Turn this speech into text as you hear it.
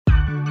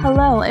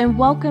Hello, and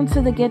welcome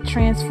to the Get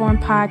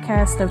Transformed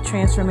podcast of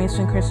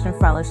Transformation Christian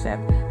Fellowship.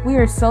 We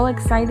are so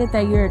excited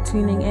that you're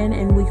tuning in,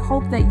 and we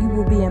hope that you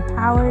will be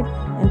empowered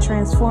and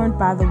transformed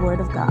by the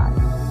Word of God.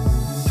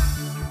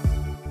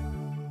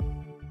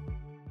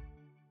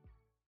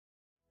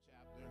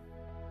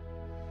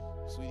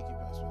 Sweetie, keep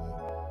pass me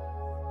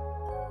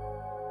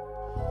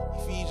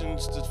that.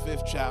 Ephesians, the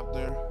 5th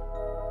chapter,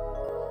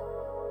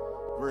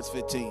 verse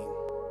 15.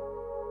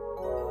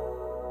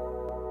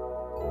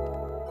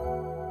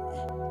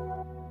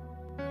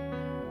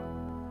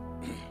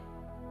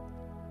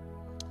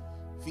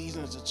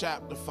 Ephesians, the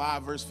chapter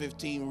 5, verse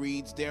 15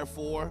 reads,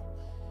 "Therefore,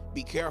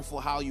 be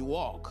careful how you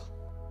walk,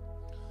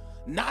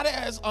 not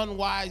as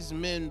unwise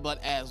men, but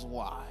as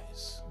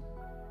wise,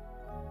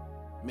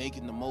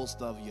 making the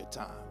most of your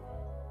time,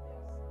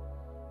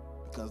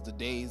 because the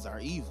days are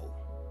evil.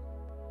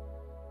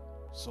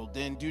 So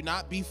then do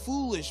not be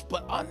foolish,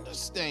 but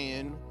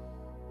understand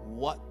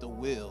what the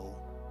will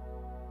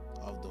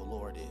of the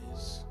Lord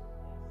is."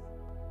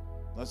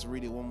 Let's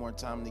read it one more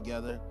time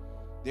together.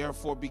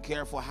 "Therefore be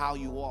careful how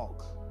you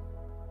walk,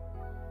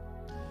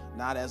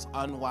 not as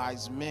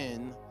unwise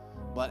men,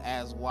 but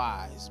as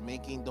wise,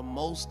 making the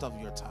most of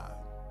your time,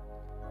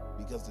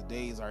 because the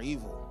days are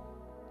evil.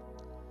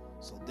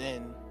 So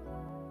then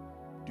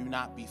do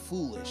not be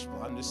foolish,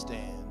 but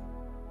understand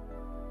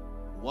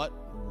what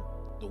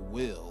the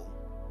will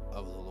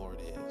of the Lord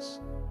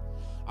is."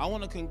 I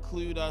want to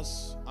conclude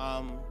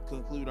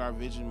our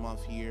Vision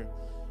Month here.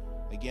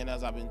 Again,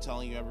 as I've been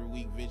telling you every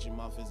week, Vision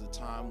Month is a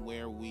time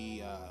where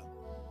we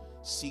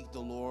seek the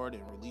Lord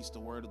and release the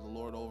word of the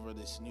Lord over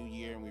this new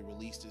year. And we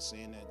released it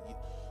saying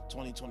that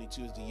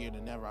 2022 is the year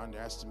to never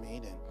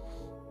underestimate. And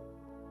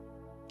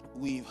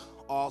we've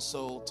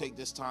also take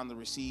this time to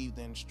receive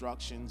the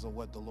instructions of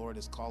what the Lord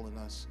is calling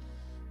us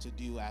to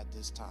do at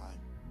this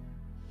time.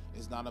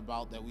 It's not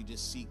about that we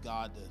just seek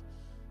God to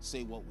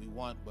say what we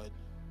want, but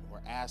we're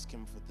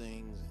asking for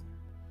things. And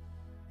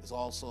it's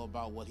also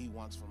about what he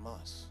wants from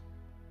us.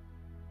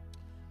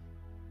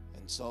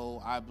 And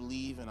so I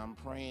believe and I'm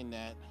praying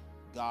that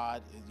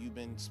God, if you've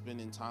been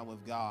spending time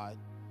with God,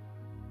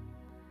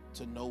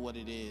 to know what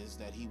it is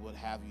that he would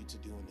have you to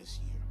do in this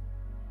year.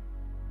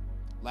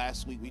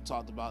 Last week we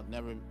talked about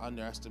never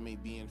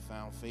underestimate being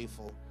found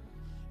faithful.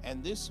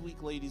 And this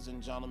week, ladies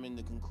and gentlemen,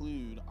 to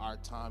conclude our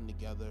time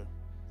together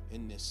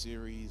in this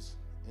series,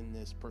 in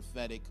this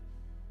prophetic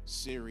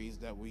series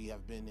that we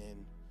have been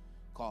in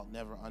called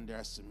Never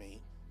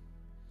Underestimate,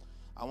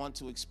 I want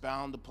to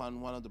expound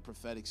upon one of the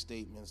prophetic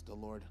statements the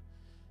Lord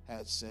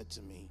had said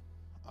to me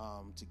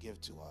to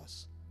give to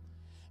us.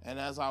 And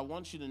as I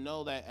want you to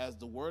know that as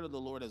the word of the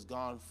Lord has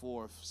gone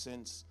forth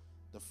since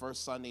the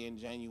first Sunday in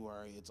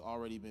January, it's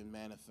already been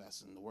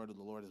manifesting. The word of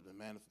the Lord has been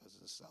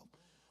manifesting itself.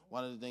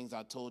 One of the things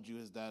I told you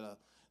is that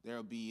there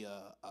will be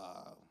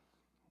a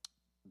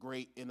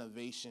great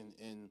innovation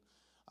in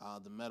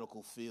the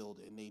medical field,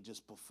 and they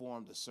just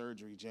performed a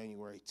surgery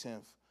January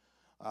 10th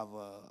of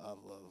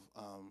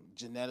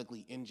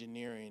genetically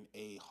engineering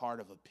a heart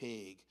of a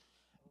pig,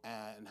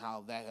 and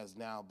how that has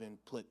now been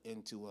put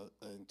into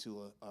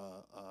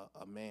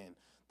a man.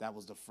 That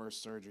was the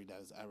first surgery that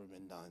has ever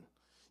been done.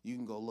 You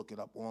can go look it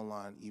up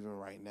online even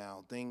right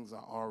now. Things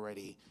are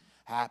already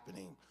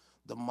happening.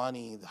 The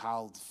money,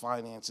 how the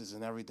finances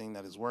and everything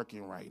that is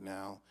working right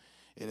now,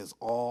 it is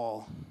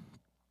all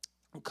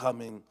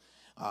coming.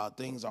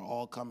 Things are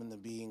all coming to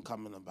be and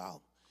coming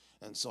about.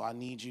 And so I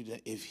need you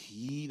to, if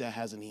he that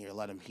has an ear,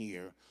 let him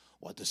hear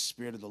what the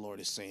Spirit of the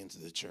Lord is saying to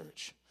the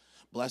church.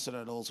 Blessed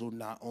are those who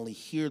not only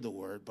hear the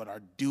word, but are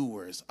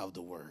doers of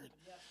the word.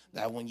 Yes.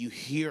 That when you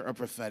hear a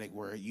prophetic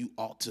word, you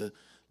ought to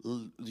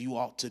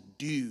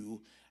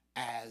do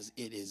as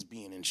it is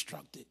being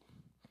instructed.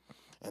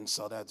 And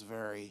so that's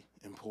very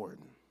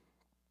important.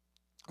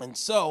 And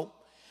so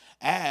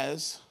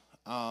as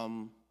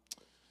I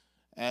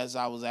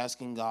was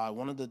asking God,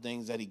 one of the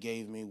things that he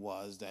gave me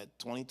was that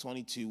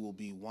 2022 will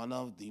be one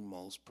of the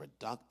most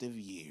productive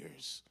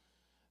years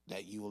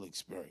that you will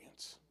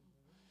experience.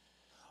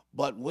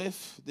 But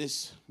with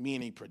this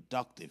being a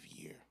productive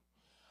year,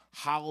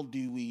 how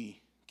do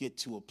we get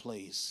to a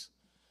place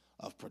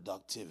of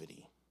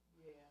productivity?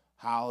 Yeah.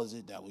 How is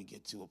it that we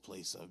get to a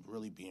place of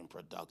really being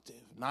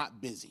productive, not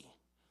busy,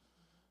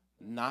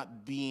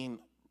 not being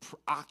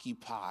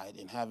preoccupied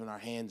and having our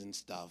hands in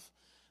stuff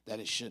that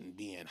it shouldn't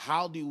be in?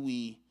 How do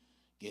we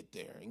get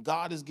there? And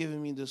God has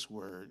given me this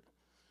word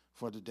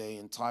for today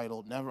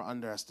entitled, Never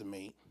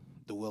Underestimate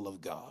the Will of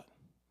God.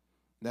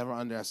 Never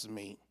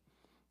underestimate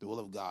the will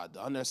of God.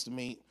 To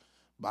underestimate,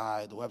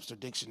 by the Webster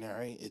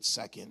Dictionary, its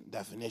second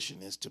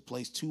definition is to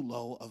place too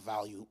low a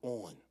value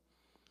on.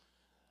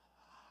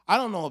 I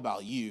don't know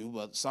about you,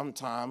 but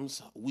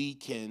sometimes we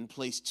can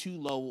place too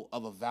low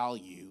of a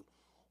value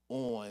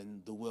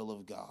on the will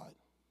of God.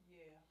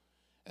 Yeah.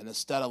 And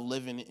instead of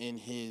living in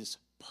his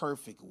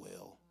perfect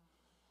will,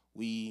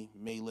 we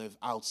may live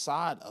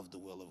outside of the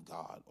will of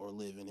God or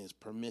live in his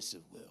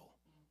permissive will,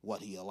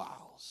 what he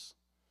allows.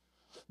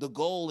 The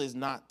goal is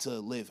not to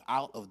live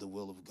out of the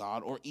will of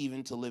God or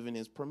even to live in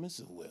his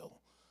permissive will.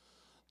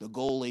 The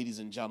goal, ladies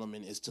and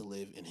gentlemen, is to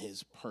live in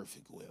his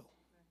perfect will.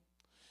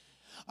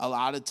 A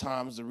lot of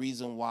times the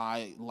reason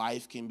why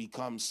life can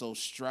become so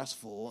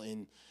stressful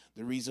and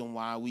the reason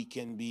why we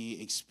can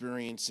be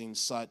experiencing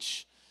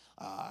such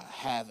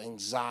have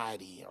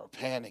anxiety or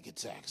panic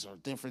attacks or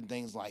different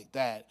things like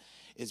that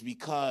is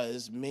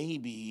because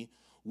maybe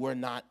we're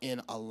not in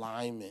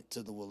alignment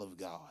to the will of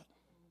God.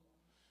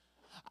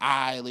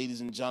 I,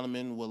 ladies and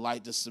gentlemen, would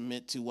like to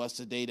submit to us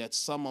today that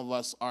some of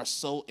us are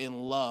so in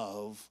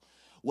love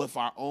with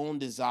our own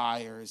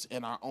desires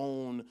and our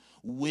own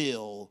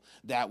will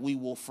that we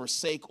will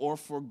forsake or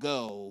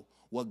forgo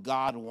what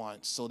God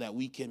wants so that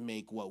we can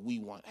make what we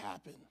want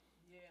happen.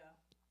 Yeah.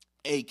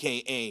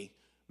 AKA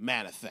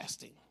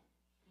manifesting.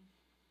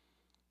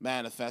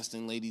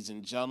 Manifesting, ladies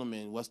and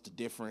gentlemen, what's the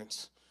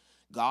difference?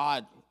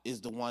 God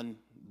is the one,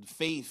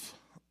 faith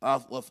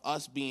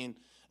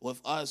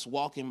with us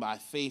walking by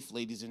faith,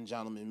 ladies and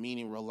gentlemen,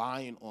 meaning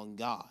relying on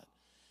God.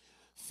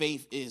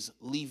 Faith is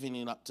leaving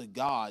it up to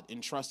God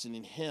and trusting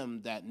in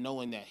him, that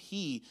knowing that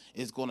he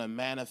is going to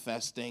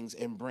manifest things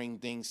and bring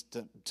things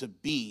to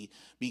be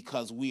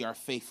because we are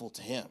faithful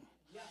to him.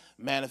 Yes.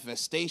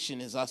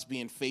 Manifestation is us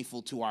being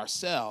faithful to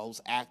ourselves,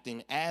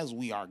 acting as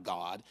we are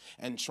God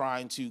and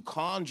trying to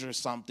conjure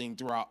something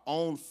through our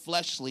own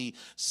fleshly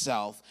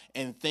self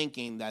and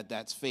thinking that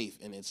that's faith,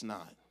 and it's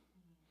not.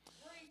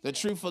 The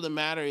truth of the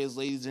matter is,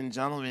 ladies and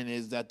gentlemen,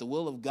 is that the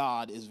will of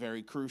God is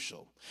very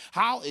crucial.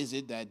 How is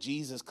it that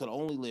Jesus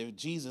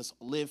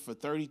lived for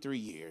 33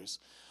 years,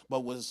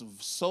 but was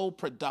so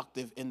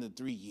productive in the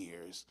 3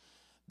 years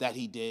that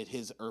he did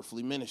his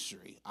earthly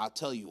ministry? I'll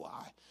tell you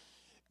why.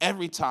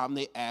 Every time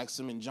they asked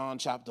him in John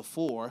chapter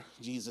 4,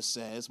 Jesus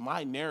says,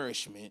 my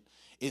nourishment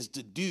is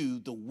to do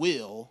the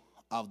will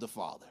of the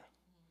Father.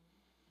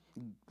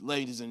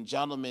 Ladies and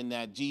gentlemen,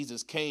 that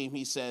Jesus came,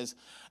 he says,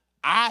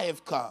 I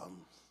have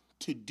come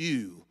to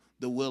do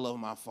the will of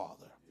my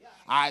Father.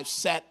 I've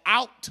set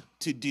out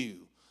to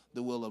do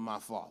the will of my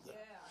Father.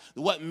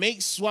 What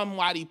makes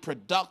somebody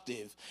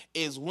productive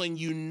is when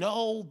you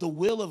know the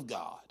will of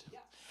God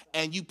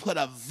and you put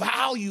a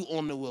value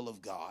on the will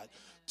of God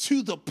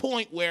to the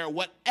point where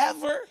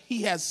whatever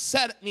he has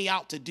set me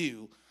out to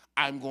do,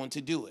 I'm going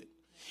to do it.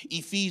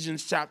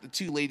 Ephesians chapter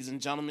 2, ladies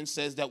and gentlemen,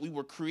 says that we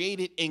were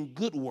created in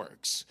good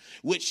works,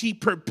 which he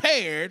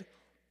prepared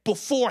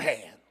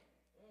beforehand.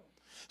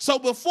 So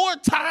before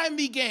time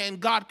began,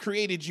 God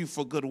created you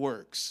for good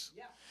works.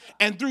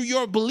 And through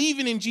your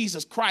believing in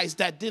Jesus Christ,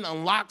 that then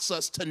unlocks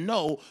us to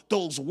know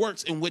those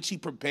works in which he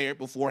prepared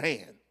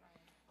beforehand.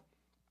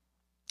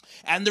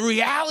 And the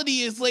reality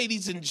is,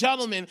 ladies and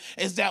gentlemen,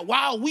 is that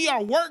while we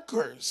are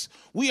workers,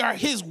 we are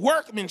his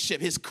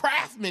workmanship, his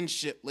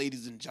craftsmanship,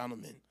 ladies and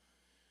gentlemen.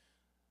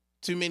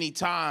 Too many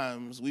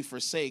times we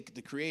forsake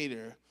the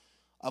creator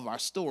of our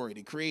story,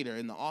 the creator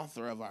and the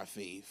author of our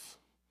faith,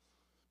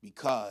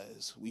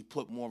 because we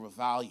put more of a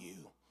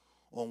value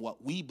on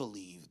what we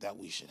believe that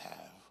we should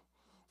have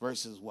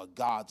versus what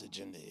God's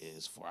agenda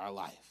is for our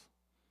life.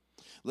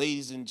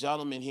 Ladies and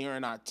gentlemen, here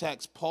in our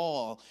text,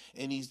 Paul,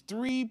 in these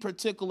 3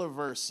 particular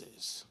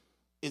verses,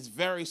 is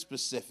very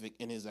specific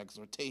in his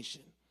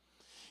exhortation.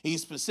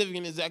 He's specific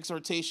in his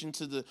exhortation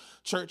to the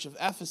church of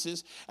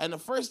Ephesus, and the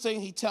first thing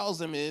he tells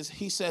them is,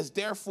 he says,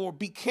 therefore,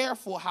 be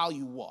careful how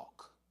you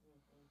walk.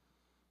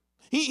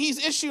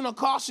 He's issuing a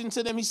caution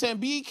to them. He's saying,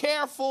 be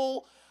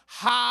careful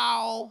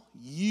how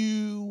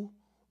you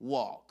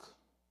walk.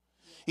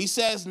 He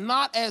says,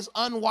 not as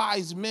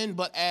unwise men,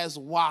 but as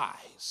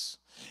wise.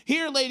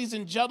 Here, ladies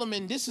and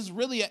gentlemen, this is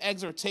really an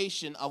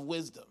exhortation of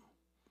wisdom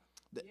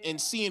and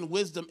seeing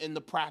wisdom in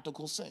the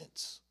practical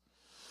sense.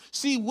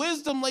 See,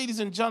 wisdom, ladies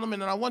and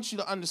gentlemen, and I want you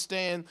to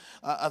understand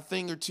a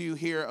thing or two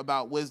here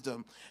about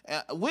wisdom.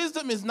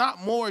 Wisdom is not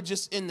more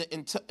just in the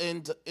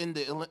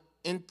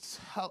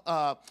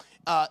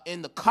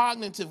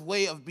cognitive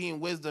way of being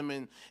wisdom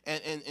and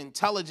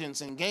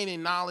intelligence and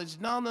gaining knowledge.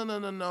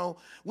 No.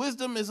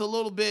 Wisdom is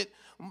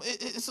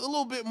it's a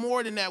little bit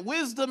more than that.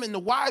 Wisdom, and the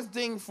wise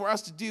thing for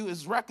us to do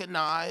is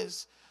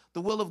recognize the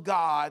will of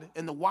God,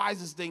 and the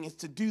wisest thing is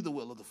to do the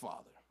will of the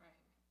Father. Right.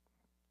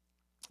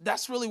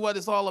 That's really what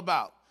it's all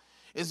about.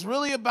 It's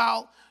really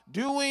about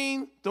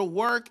doing the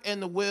work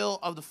and the will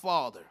of the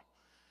Father.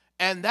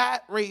 And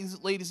that,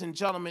 ladies and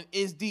gentlemen,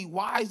 is the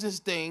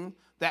wisest thing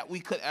that we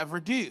could ever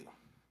do,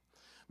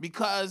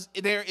 because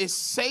there is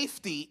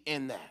safety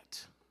in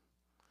that.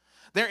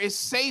 There is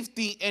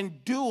safety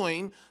in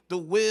doing the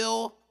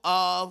will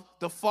of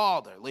the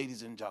Father,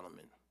 ladies and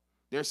gentlemen.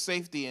 There's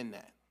safety in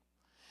that.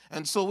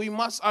 And so we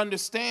must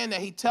understand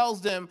that he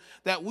tells them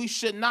that we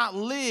should not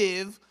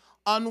live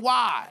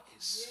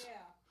unwise,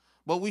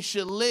 but we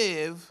should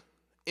live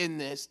in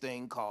this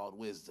thing called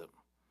wisdom.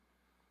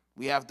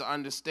 We have to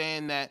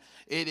understand that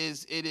it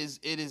is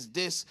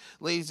this,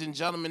 ladies and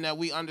gentlemen, that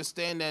we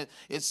understand that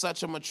it's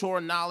such a mature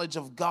knowledge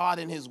of God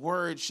and his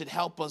word should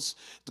help us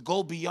to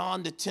go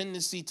beyond the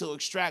tendency to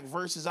extract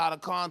verses out of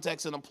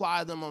context and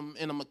apply them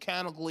in a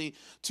mechanically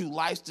to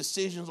life's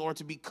decisions, or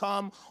to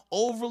become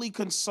overly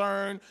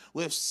concerned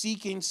with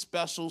seeking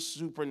special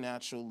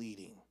supernatural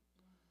leading.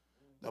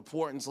 The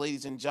importance,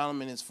 ladies and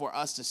gentlemen, is for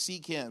us to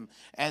seek him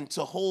and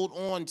to hold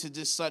on to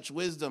just such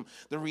wisdom.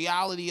 The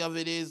reality of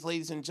it is,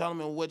 ladies and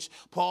gentlemen, which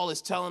Paul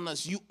is telling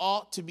us, you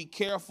ought to be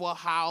careful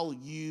how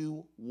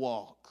you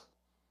walk.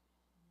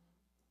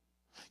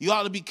 You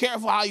ought to be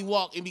careful how you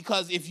walk, and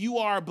because if you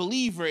are a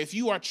believer, if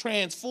you are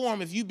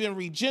transformed, if you've been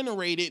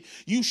regenerated,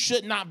 you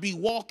should not be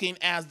walking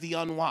as the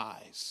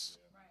unwise.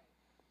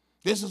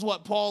 This is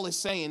what Paul is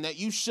saying, that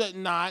you should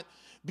not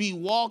be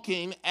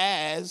walking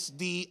as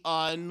the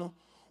unwise.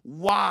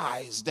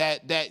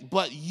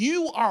 But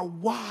you are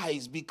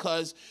wise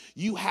because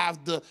you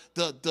have the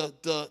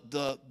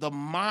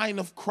mind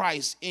of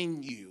Christ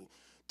in you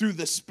through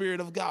the Spirit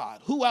of God.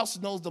 Who else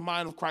knows the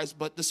mind of Christ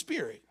but the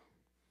Spirit?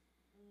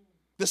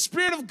 The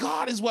Spirit of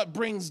God is what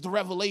brings the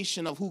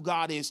revelation of who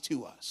God is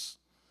to us.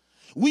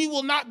 We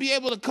will not be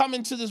able to come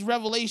into this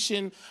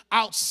revelation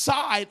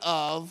outside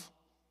of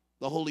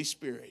the Holy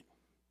Spirit.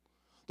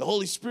 The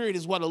Holy Spirit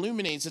is what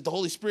illuminates it. The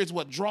Holy Spirit is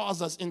what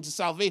draws us into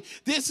salvation.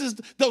 This is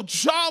the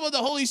job of the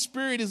Holy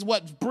Spirit, is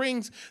what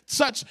brings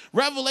such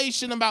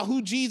revelation about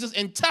who Jesus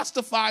and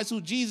testifies who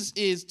Jesus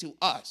is to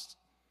us.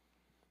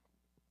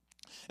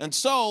 And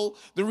so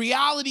the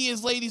reality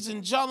is, ladies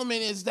and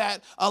gentlemen, is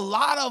that a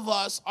lot of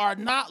us are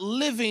not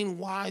living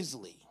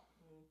wisely.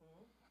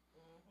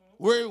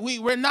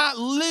 We're not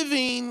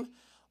living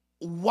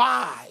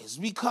wise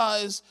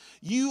because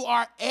you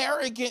are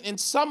arrogant, and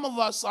some of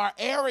us are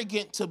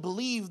arrogant to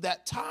believe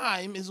that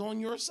time is on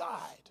your side.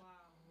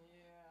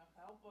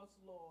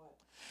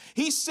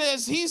 He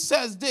says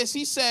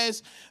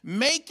this,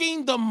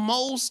 making the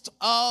most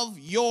of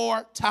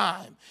your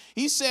time.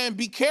 He's saying,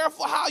 be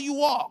careful how you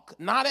walk,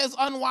 not as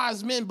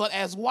unwise men, but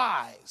as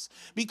wise,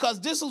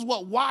 because this is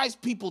what wise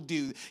people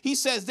do. He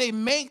says they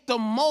make the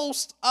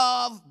most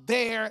of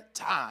their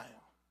time.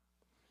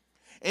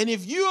 And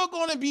if you are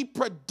going to be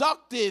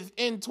productive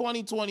in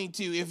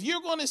 2022, if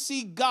you're going to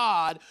see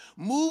God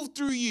move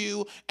through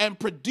you and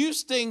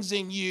produce things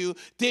in you,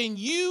 then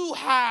you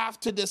have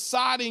to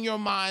decide in your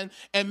mind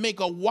and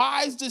make a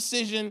wise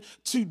decision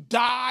to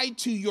die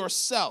to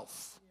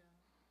yourself.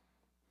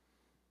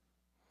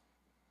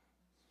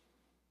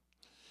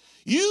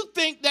 You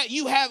think that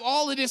you have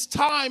all of this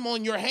time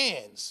on your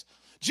hands.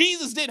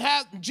 Jesus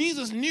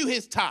knew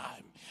his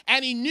time.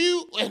 And he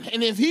knew,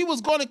 and if he was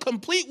going to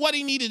complete what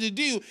he needed to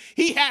do,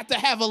 he had to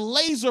have a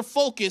laser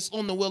focus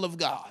on the will of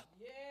God.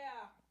 Yeah.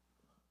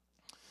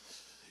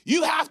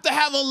 You have to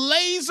have a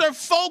laser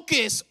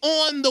focus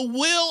on the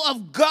will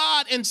of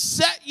God and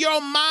set your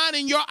mind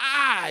and your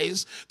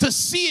eyes to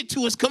see it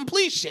to its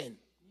completion.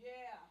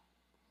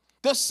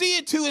 To see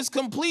it to its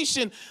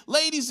completion.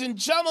 Ladies and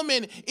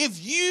gentlemen,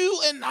 if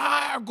you and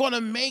I are going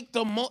to make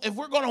if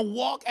we're going to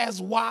walk as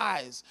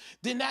wise,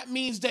 then that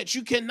means that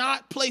you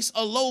cannot place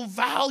a low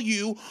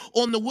value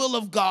on the will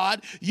of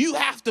God. You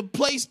have to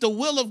place the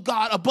will of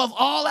God above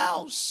all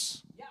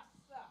else. Yes,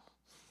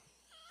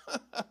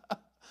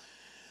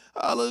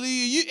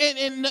 hallelujah.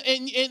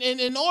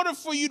 And in order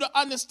for you to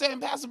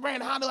understand, Pastor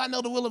Brandon, how do I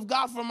know the will of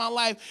God for my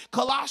life?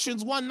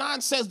 Colossians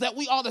 1:9 says that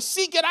we ought to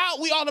seek it out.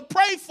 We ought to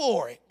pray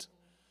for it.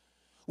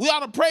 We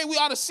ought to pray. We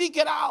ought to seek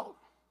it out.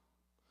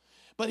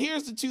 But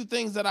here's the two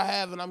things that I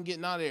have, and I'm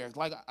getting out of there.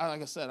 Like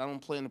I said, I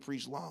don't plan to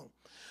preach long.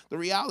 The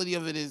reality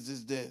of it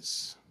is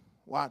this.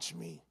 Watch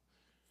me.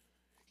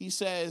 He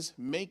says,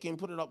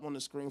 put it up on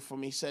the screen for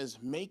me. He says,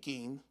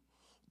 making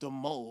the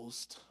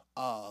most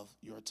of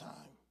your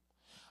time.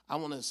 I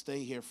want to stay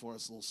here for a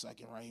little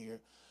second right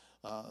here.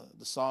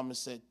 The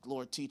psalmist said,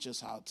 Lord, teach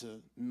us how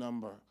to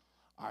number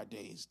our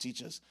days.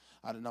 Teach us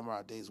how to number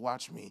our days.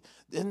 Watch me.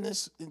 Then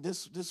this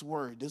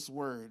word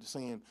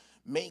saying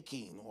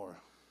making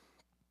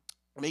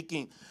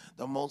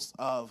the most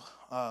of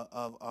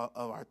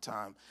our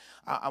time.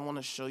 I want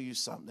to show you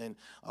something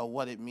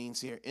what it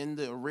means here. In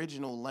the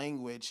original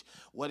language,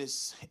 what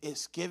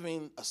it's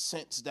giving a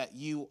sense that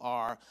you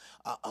are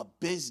a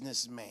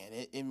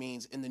businessman. It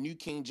means, in the New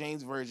King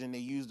James Version, they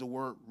use the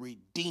word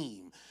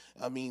redeem.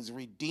 It means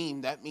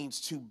redeem. That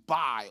means to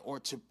buy or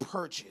to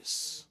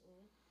purchase.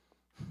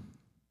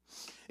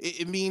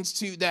 It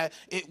means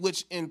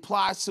which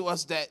implies to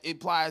us that it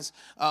implies,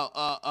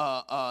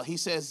 he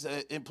says,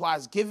 it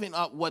implies giving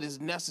up what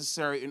is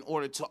necessary in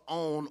order to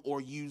own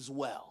or use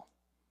well.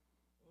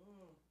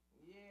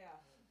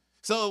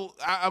 So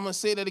I'm going to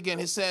say that again.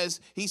 He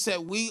said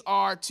we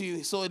are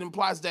to, so it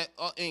implies that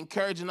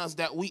encouraging us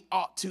that we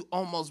ought to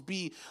almost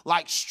be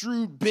like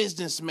shrewd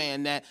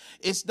businessmen, that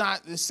it's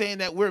not saying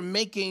that we're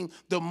making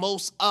the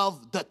most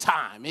of the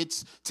time.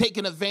 It's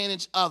taking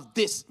advantage of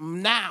this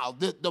now,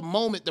 the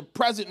moment, the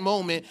present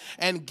moment,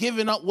 and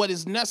giving up what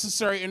is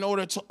necessary in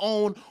order to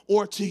own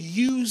or to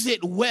use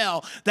it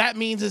well. That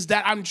means is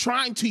that I'm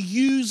trying to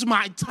use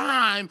my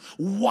time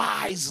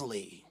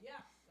wisely.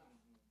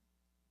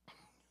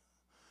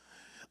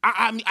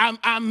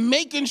 I'm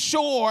making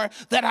sure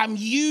that I'm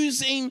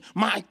using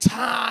my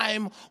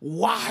time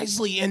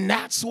wisely. And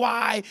that's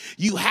why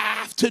you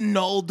have to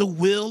know the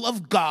will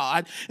of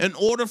God in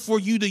order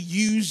for you to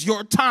use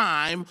your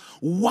time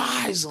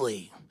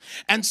wisely.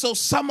 And so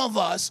some of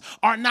us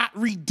are not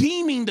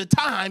redeeming the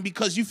time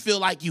because you feel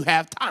like you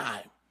have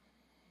time.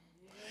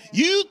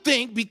 You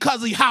think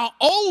because of how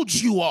old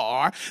you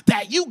are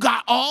that you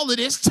got all of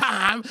this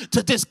time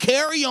to just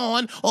carry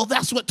on. Oh,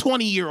 that's what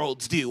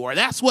 20-year-olds do, or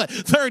that's what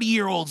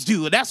 30-year-olds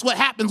do. That's what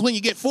happens when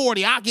you get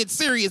 40. I'll get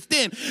serious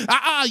then.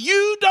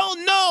 You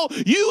don't know.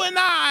 You and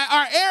I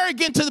are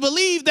arrogant to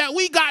believe that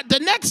we got the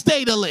next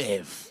day to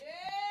live.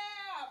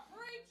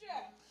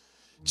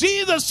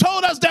 Jesus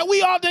told us that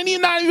we ought to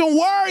not even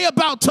worry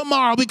about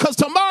tomorrow because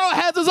tomorrow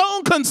has its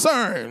own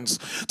concerns.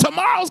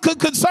 Tomorrow's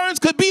concerns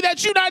could be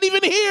that you're not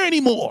even here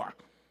anymore.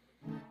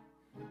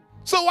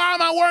 So why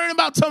am I worrying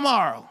about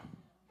tomorrow?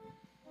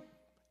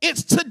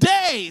 It's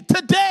today,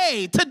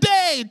 today,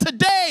 today,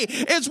 today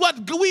is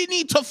what we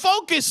need to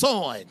focus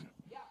on.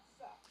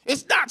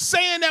 It's not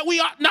saying that we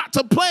ought not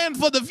to plan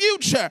for the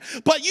future,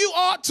 but you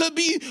ought to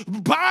be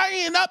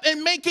buying up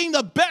and making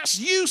the best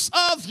use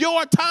of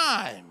your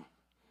time.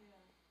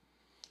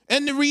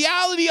 And the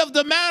reality of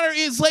the matter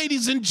is,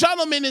 ladies and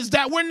gentlemen, is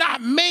that we're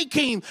not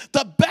making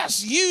the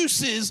best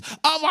uses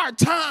of our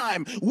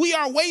time. We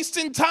are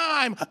wasting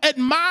time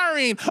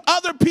admiring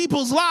other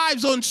people's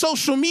lives on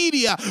social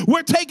media.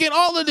 We're taking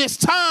all of this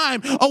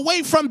time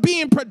away from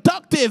being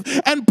productive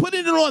and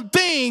putting it on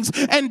things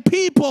and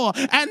people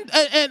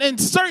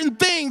and certain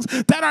things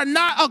that are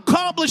not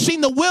accomplishing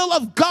the will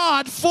of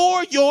God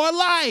for your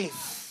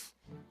life.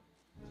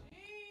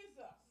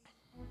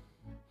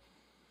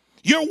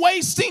 You're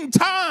wasting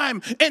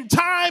time, and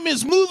time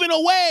is moving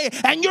away,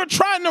 and you're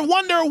trying to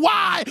wonder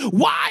why.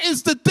 Why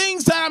is the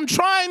things that I'm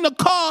trying to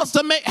cause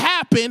to make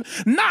happen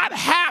not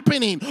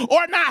happening,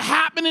 or not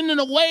happening in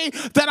a way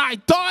that I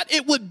thought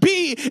it would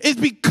be? Is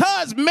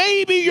because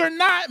maybe you're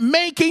not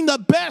making the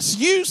best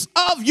use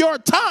of your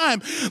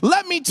time.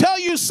 Let me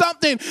tell you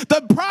something.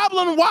 The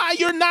problem why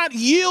you're not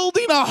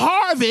yielding a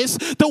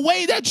harvest the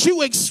way that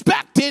you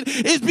expected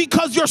is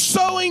because you're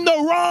sowing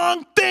the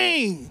wrong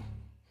thing.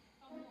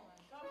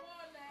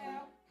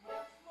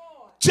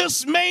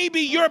 Just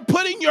maybe you're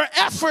putting your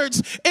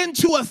efforts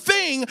into a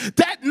thing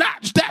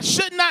that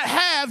should not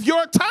have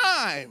your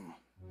time.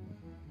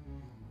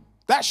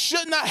 That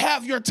should not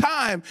have your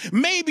time.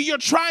 Maybe you're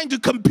trying to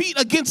compete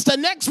against the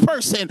next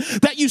person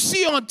that you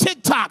see on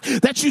TikTok,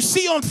 that you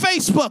see on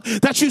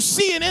Facebook, that you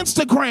see in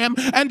Instagram,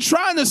 and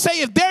trying to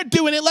say, if they're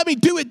doing it, let me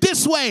do it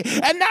this way.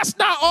 And that's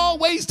not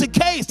always the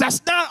case.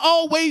 That's not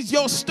always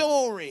your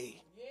story.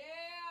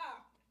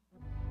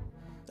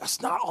 That's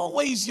not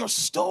always your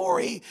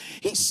story.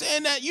 He's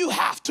saying that you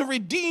have to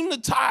redeem the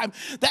time.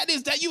 That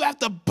is that you have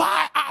to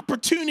buy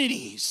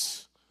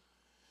opportunities.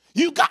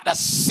 You got to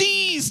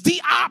seize the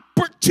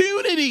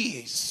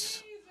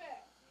opportunities.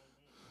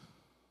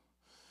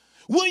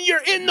 When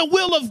you're in the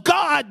will of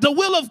God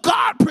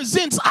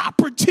presents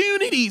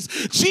opportunities.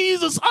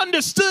 Jesus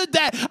understood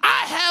that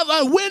I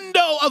have a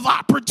window of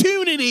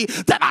opportunity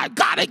that I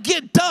got to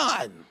get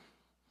done.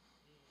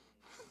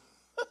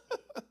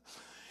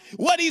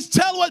 What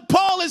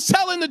Paul is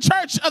telling the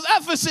church of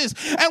Ephesus,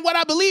 and what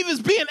I believe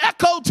is being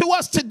echoed to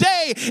us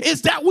today,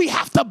 is that we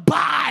have to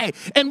buy,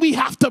 and we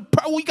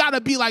got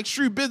to be like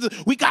shrewd business.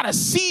 We got to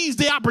seize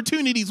the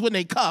opportunities when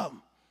they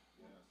come.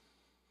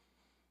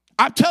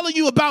 I'm telling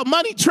you about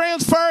money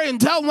transfer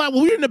and telling them,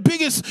 well, we're in the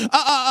biggest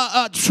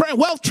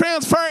wealth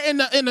transfer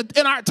in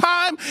our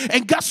time.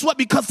 And guess what?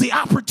 Because the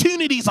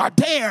opportunities are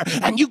there,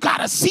 and you got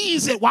to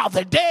seize it while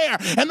they're there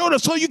in order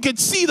so you can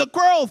see the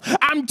growth.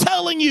 I'm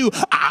telling you,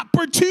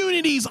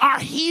 opportunities are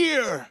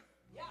here.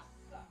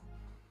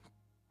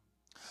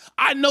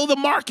 I know the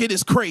market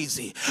is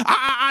crazy.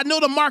 I know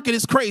the market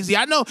is crazy.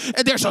 I know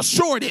there's a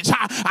shortage.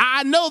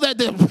 I know that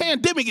the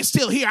pandemic is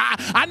still here.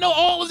 I know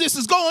all of this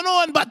is going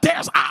on, but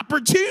there's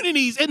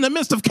opportunities in the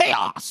midst of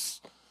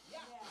chaos.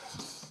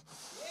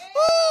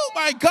 Oh,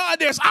 my God,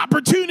 there's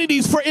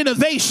opportunities for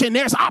innovation.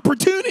 There's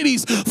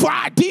opportunities for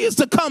ideas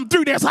to come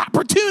through. There's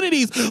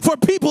opportunities for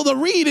people to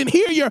read and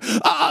hear your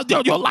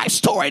life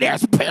story.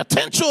 There's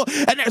potential,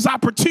 and there's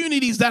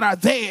opportunities that are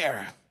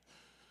there.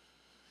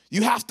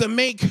 You have to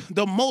make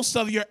the most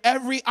of your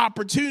every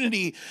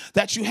opportunity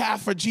that you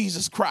have for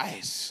Jesus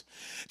Christ.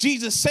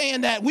 Jesus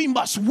saying that we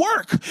must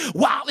work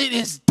while it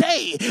is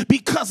day,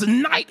 because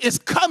night is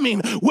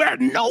coming where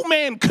no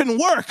man can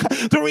work.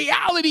 The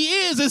reality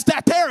is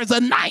that there is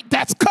a night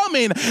that's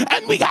coming,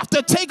 and we have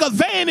to take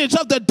advantage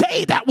of the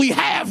day that we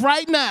have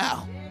right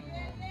now.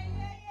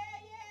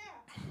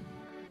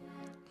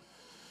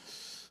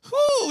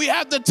 We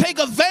have to take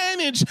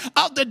advantage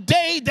of the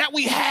day that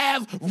we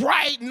have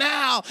right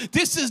now.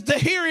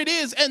 Here it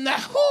is. And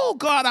oh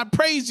God, I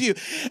praise you.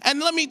 And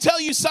let me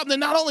tell you something.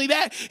 Not only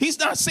that, he's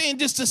not saying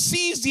just to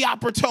seize the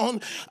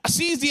opportunity,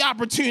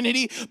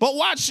 but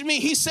watch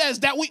me. He says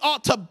that we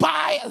ought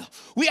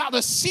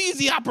to seize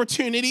the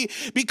opportunity,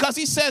 because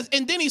he says,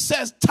 and then he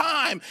says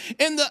time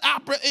in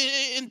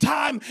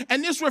time.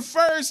 And this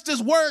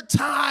word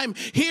time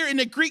here in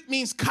the Greek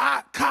means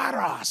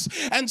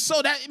kairos. And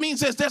so that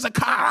means there's a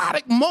kairos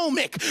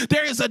moment.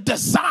 There is a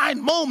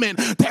design moment.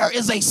 There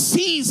is a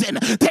season.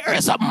 There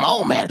is a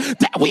moment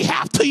that we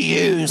have to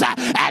use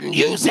and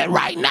use it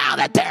right now.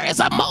 That there is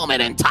a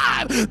moment in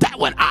time that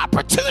when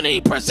opportunity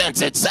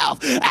presents itself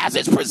as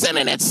it's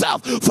presenting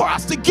itself for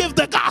us to give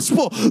the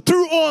gospel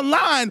through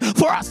online,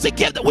 for us to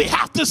give that, we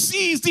have to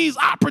seize these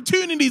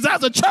opportunities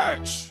as a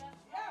church.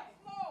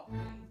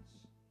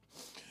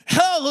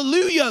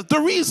 Hallelujah.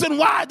 The reason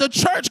why the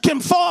church can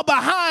fall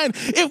behind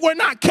if we're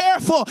not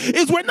careful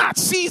is we're not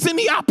seizing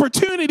the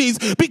opportunities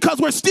because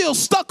we're still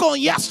stuck on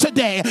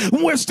yesterday.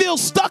 We're still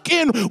stuck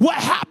in what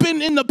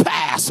happened in the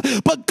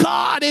past. But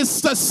God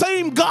is the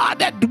same God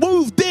that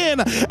moved then.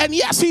 And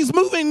yes, he's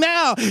moving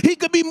now. He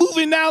could be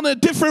moving now in a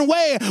different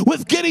way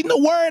with getting the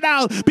word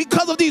out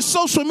because of these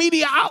social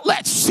media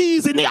outlets,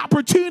 seizing the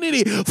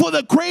opportunity for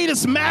the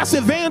greatest mass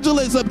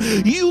evangelism.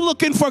 You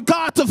looking for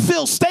God to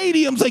fill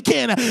stadiums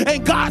again,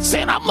 and God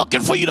saying, I'm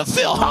looking for you to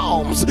fill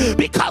homes,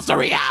 because the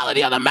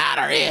reality of the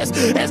matter is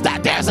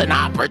that there's an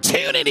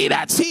opportunity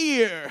that's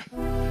here.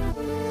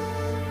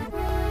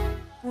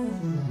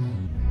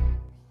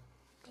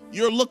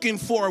 You're looking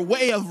for a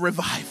way of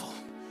revival.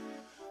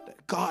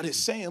 That God is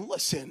saying,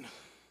 listen,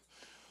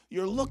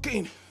 you're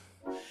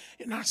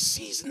not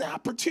seizing the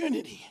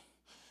opportunity.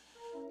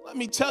 Let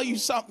me tell you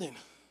something.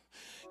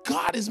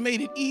 God has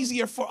made it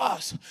easier for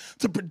us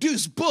to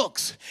produce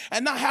books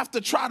and not have to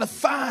try to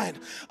find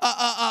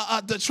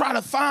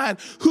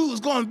who's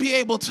going to be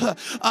able to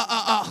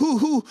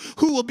who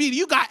will be.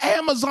 You got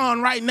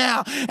Amazon right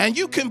now, and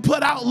you can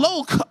put out a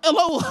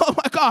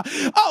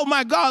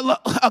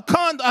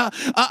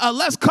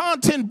less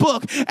content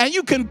book, and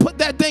you can put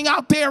that thing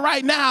out there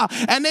right now,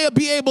 and they'll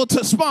be able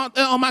to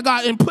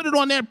and put it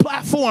on their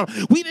platform.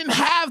 We didn't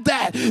have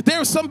that. There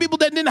are some people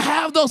that didn't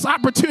have those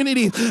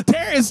opportunities.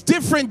 There is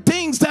different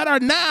things that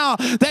are now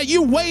that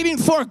you're waiting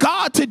for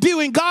God to do,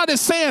 and God is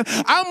saying,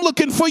 I'm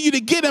looking for you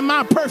to get in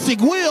my perfect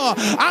will.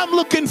 I'm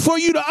looking for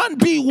you to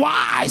be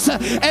wise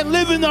and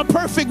live in the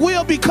perfect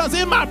will, because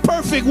in my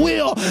perfect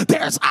will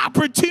there's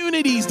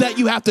opportunities that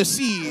you have to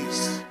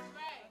seize.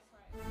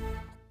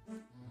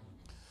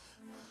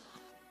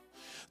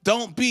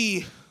 Don't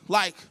be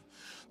like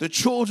the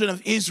children of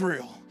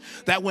Israel,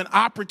 that when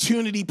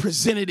opportunity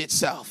presented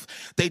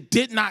itself, they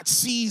did not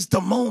seize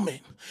the moment.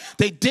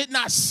 They did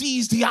not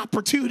seize the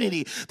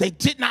opportunity. They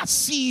did not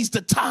seize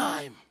the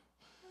time.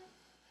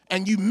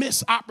 And you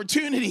miss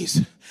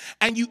opportunities,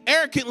 and you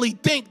arrogantly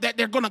think that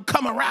they're going to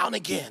come around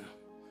again.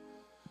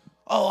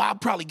 Oh, I'll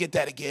probably get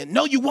that again.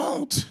 No, you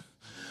won't.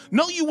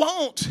 No, you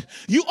won't.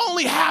 You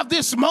only have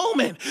this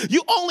moment.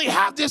 You only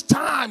have this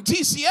time.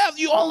 TCF,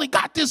 you only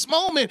got this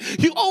moment.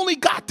 You only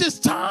got this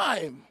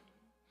time.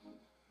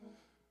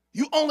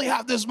 You only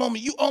have this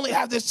moment. You only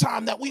have this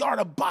time that we are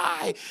to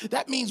buy.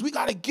 That means we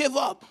got to give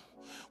up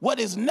what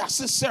is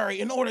necessary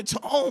in order to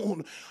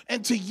own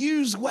and to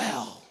use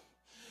well.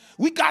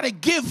 We got to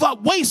give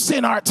up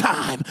wasting our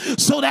time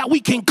so that we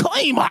can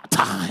claim our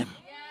time.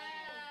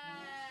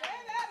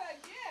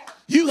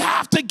 You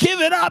have to give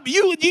it up.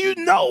 You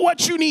know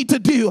what you need to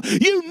do.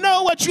 You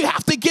know what you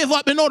have to give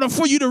up in order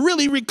for you to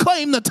really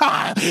reclaim the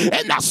time.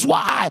 And that's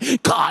why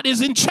God is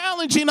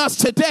challenging us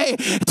today,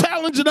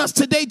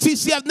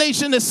 TCF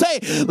Nation, to say,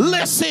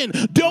 listen,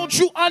 don't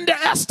you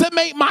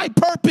underestimate my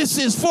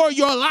purposes for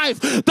your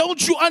life.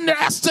 Don't you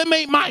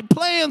underestimate my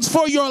plans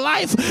for your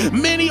life.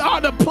 Many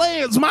are the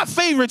plans, my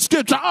favorite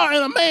scripture, are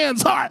in a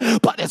man's heart,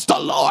 but it's the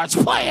Lord's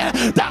plan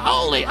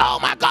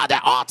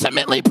that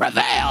ultimately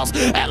prevails.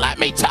 And let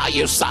me tell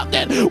you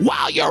something,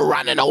 while you're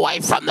running away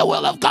from the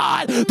will of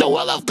God, the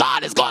will of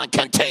God is going to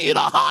continue to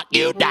hunt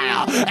you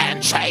down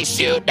and chase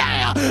you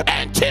down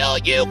until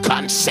you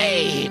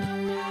concede.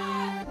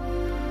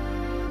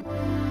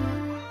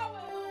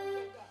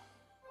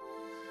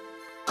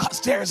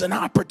 Because there's an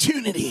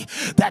opportunity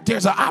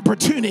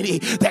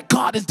that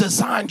God has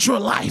designed your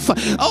life,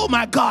 oh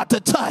my God, to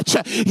touch.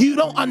 You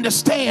don't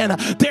understand.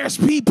 There's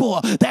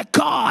people that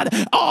God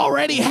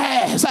already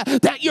has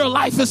that your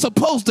life is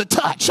supposed to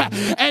touch.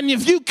 And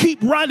if you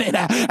keep running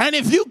and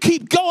if you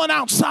keep going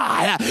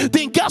outside,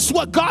 then guess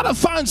what? God will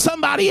find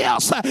somebody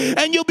else,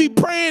 and you'll be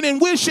praying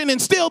and wishing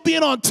and still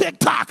being on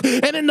TikTok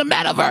and in the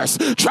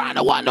metaverse trying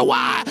to wonder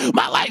why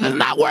my life is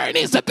not where it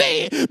needs to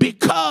be,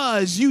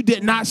 because you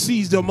did not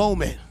seize the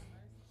moment.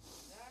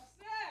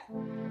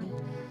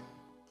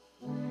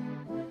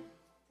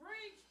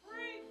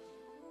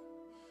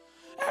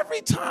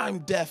 Every time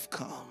death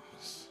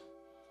comes,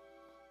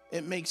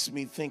 it makes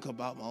me think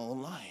about my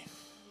own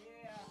life.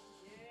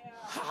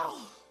 How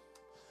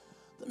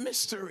the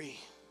mystery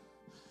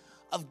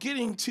of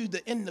getting to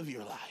the end of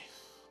your life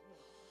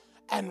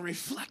and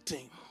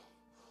reflecting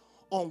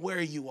on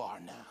where you are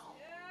now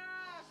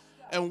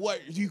and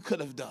what you could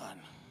have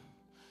done.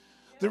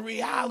 The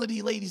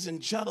reality, ladies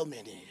and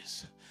gentlemen,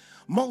 is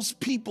most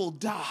people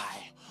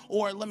die,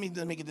 or let me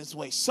make it this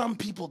way, some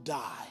people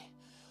die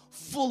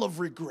full of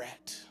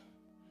regret,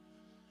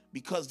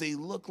 because they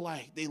look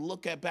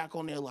back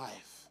on their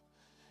life,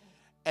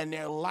 and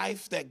their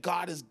life that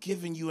God has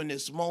given you in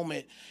this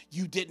moment,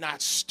 you did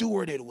not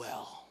steward it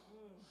well.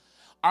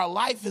 Our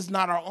life is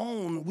not our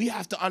own. We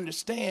have to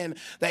understand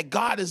that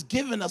God has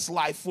given us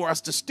life for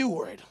us to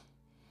steward.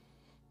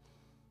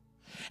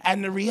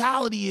 And the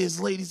reality is,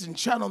 ladies and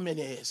gentlemen,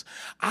 is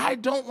I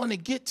don't want to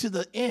get to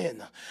the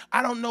end.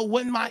 I don't know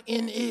when my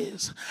end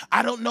is.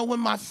 I don't know when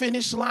my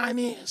finish line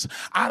is.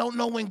 I don't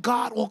know when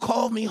God will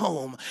call me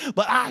home.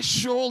 But I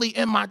surely,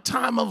 in my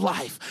time of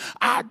life,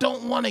 I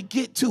don't want to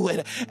get to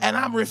it. And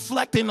I'm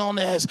reflecting on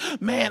this.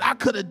 Man, I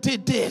could have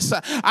did this.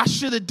 I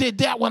should have did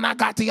that when I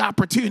got the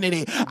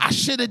opportunity. I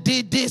should have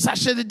did this. I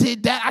should have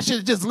did that. I should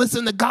have just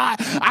listened to God.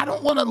 I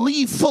don't want to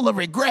leave full of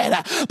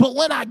regret. But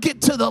when I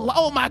get to the,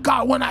 oh my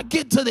God, when I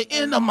get to the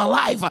end of my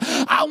life,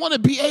 I want to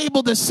be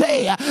able to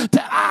say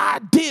that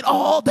I did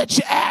all that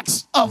you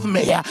asked of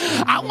me.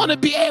 I want to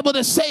be able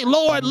to say,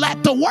 Lord,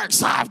 let the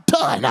works I've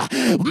done,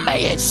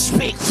 may it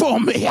speak for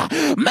me.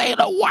 May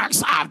the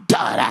works I've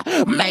done,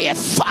 may it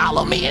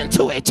follow me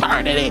into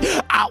eternity.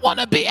 I want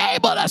to be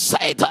able to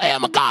say to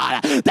him,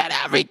 God,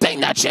 that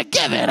everything that you're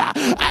giving,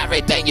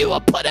 everything you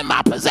have put in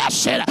my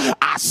possession,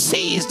 I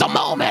seized the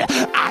moment.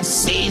 I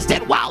seized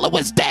it while it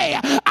was day.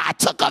 I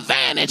took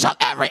advantage of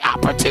every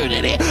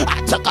opportunity.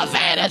 I took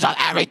advantage of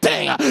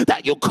everything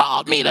that you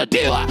called me to do.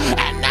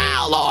 And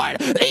now,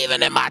 Lord,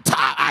 even in my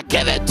time, I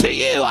give it to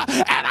you.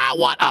 And I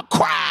want a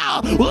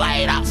crown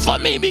laid out for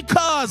me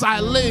because I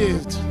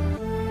lived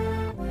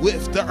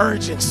with the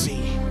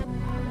urgency.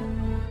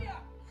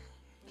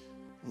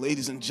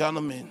 Ladies and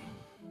gentlemen,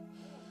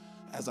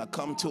 as I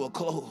come to a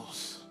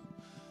close,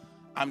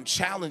 I'm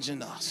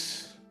challenging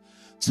us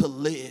to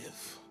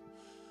live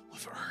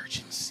with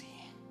urgency.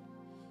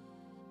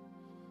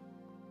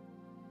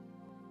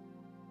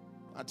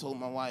 I told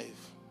my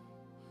wife,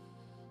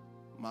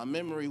 my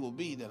memory will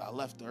be that I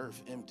left the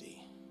earth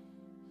empty.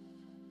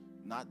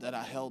 Not that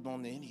I held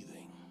on to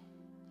anything.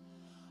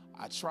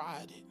 I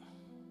tried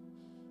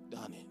it,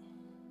 done it.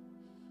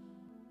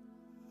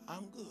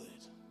 I'm good.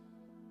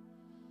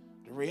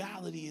 The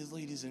reality is,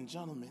 ladies and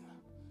gentlemen,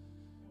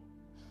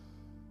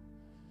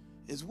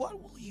 is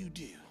what will you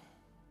do?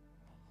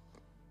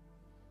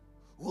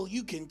 Will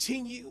you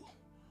continue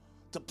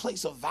to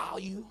place a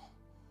value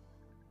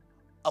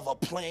of a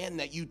plan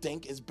that you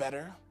think is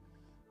better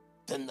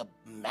than the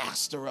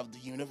master of the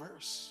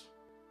universe?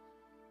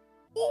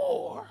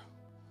 Or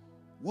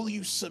will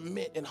you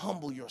submit and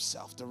humble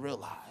yourself to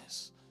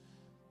realize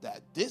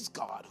that this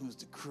God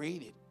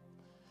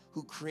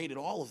who created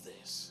all of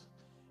this,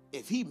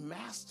 if he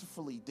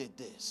masterfully did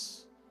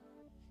this,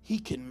 he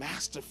can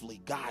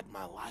masterfully guide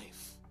my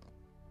life.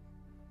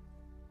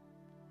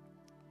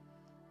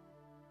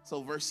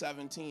 So verse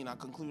 17, I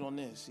conclude on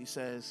this. He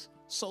says,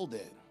 so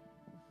then,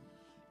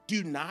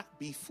 do not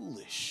be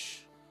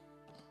foolish,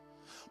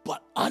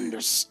 but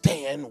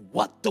understand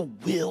what the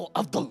will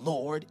of the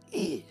Lord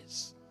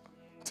is.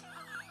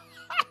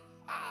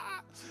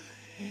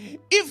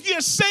 If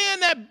you're saying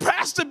that,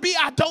 Pastor B,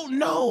 I don't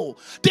know,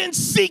 then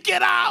seek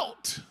it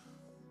out.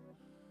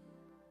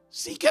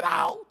 Seek it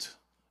out.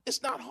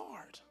 It's not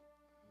hard.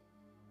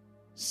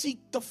 Seek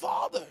the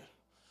Father.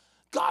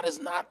 God is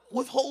not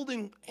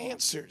withholding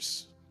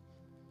answers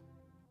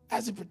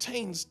as it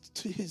pertains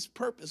to his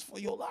purpose for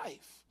your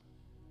life.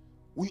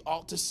 We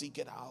ought to seek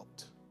it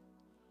out.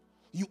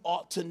 You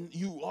ought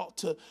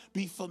to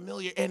be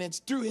familiar, and it's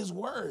through his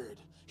word.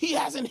 He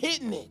hasn't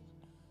hidden it.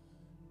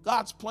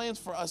 God's plans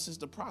for us is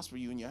to prosper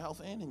you in your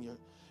health and in your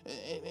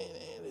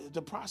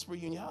to prosper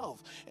you in your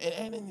health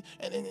and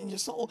in your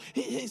soul.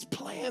 His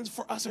plans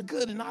for us are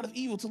good and not of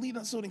evil, to lead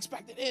us to an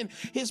expected end.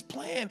 His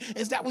plan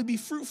is that we be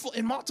fruitful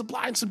and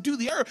multiply and subdue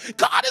the earth.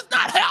 God has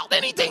not held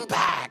anything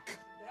back.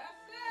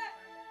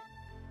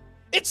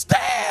 It's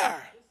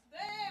there.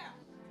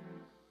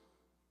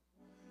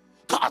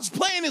 God's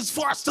plan is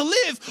for us to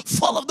live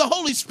full of the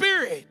Holy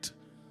Spirit.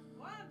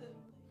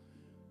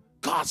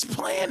 God's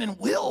plan and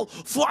will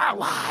for our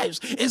lives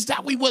is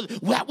that we would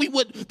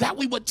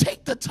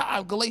take the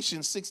time.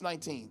 Galatians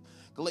 6:19.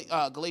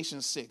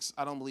 Galatians 6.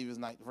 I don't believe it's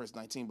verse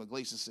 19, but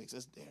Galatians 6.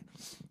 It's there.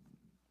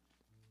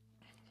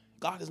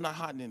 God is not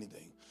hiding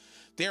anything.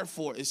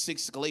 Therefore,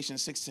 it's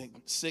Galatians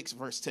 6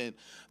 verse 10.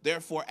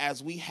 Therefore,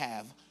 as we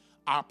have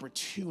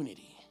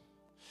opportunity,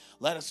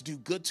 let us do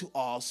good to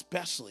all,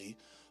 especially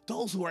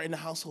those who are in the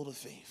household of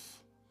faith.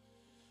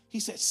 He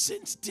said,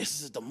 since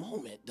this is the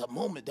moment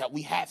that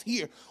we have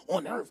here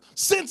on earth,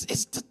 since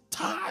it's the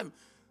time,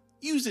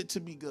 use it to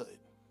be good.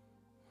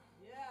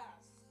 Yes.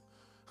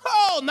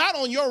 Oh, not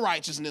on your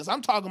righteousness.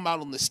 I'm talking about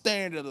on the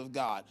standard of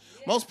God.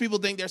 Yeah. Most people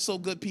think they're so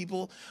good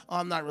people. Oh,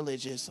 I'm not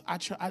religious.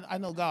 I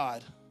know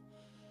God.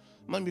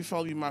 Let me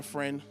tell you, my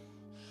friend,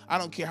 I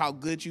don't care how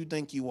good you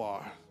think you are.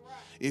 Right.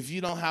 If you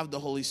don't have the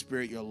Holy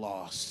Spirit, you're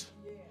lost.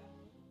 Yeah.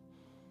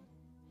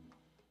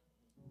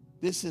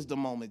 This is the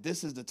moment.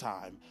 This is the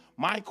time.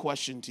 My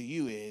question to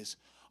you is,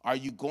 are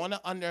you going to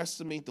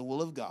underestimate the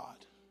will of God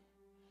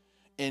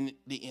and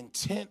the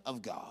intent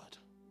of God?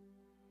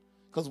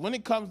 Because when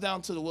it comes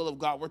down to the will of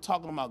God, we're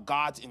talking about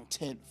God's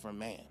intent for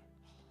man.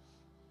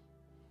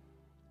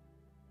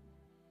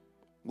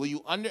 Will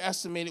you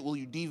underestimate it? Will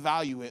you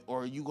devalue it?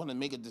 Or are you going to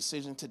make a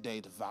decision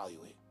today to value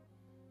it?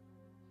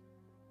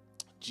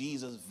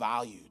 Jesus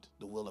valued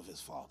the will of his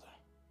Father.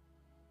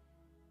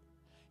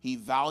 He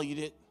valued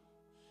it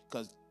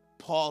because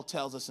Paul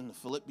tells us in the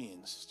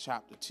Philippians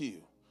chapter 2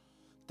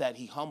 that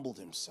he humbled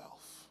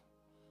himself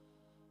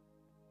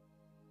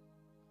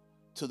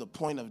to the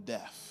point of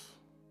death.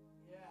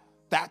 Yeah.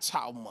 That's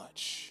how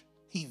much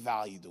he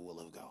valued the will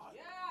of God.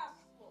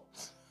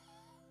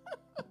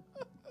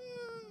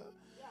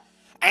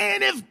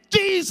 And if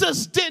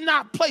Jesus did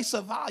not place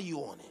a value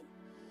on it,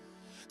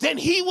 then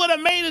he would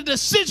have made a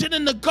decision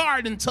in the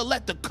garden to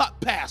let the cup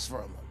pass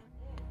from him.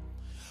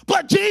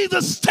 But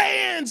Jesus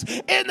stands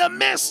in the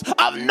midst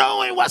of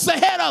knowing what's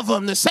ahead of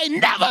him to say,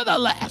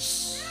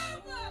 nevertheless,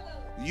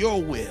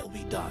 your will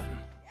be done,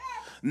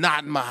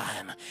 not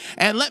mine.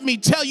 And let me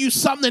tell you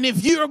something.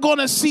 If you're going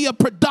to see a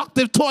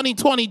productive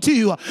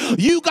 2022,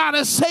 you got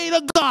to say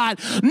to God,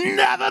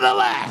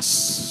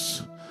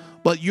 nevertheless,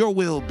 but your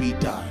will be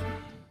done.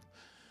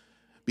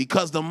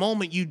 Because the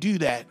moment you do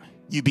that,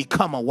 you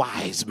become a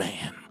wise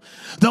man.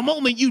 The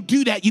moment you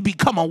do that, you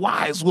become a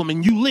wise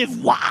woman. You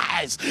live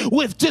wise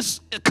with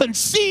just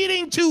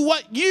conceding to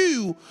what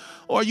you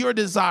or your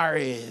desire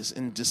is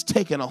and just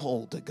taking a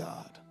hold to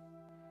God.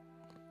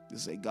 You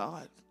say,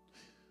 God,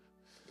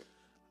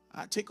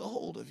 I take a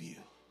hold of you.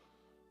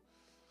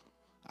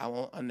 I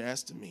won't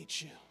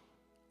underestimate you.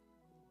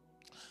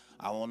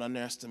 I won't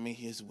underestimate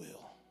his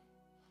will.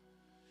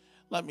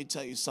 Let me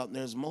tell you something.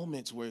 There's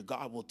moments where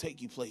God will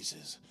take you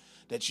places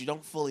that you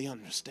don't fully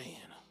understand.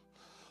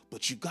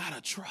 But you got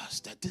to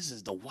trust that this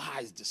is the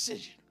wise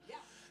decision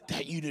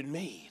that you done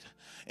made.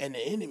 And the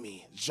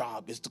enemy's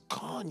job is to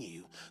con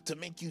you, to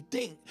make you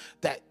think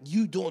that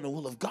you doing the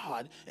will of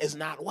God is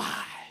not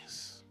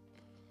wise.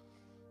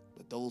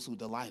 But those who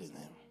delight in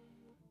him,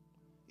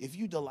 if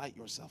you delight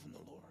yourself in the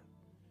Lord,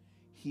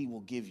 he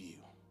will give you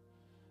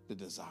the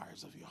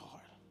desires of your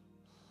heart.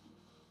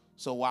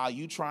 So while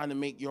you trying to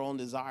make your own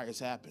desires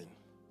happen,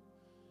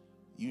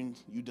 you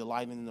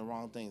delighting in the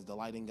wrong things,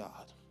 delight in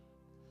God.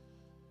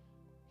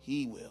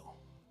 He will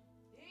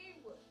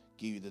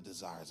give you the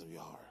desires of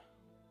your heart.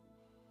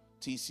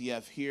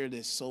 TCF, hear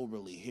this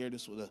soberly. Hear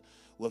this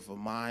with a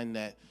mind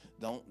that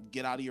don't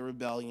get out of your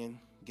rebellion,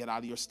 get out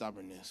of your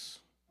stubbornness.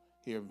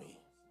 Hear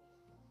me.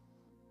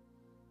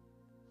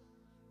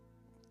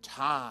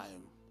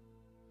 Time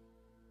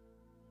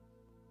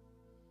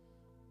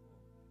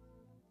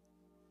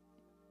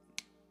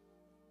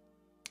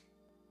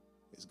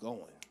is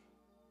going.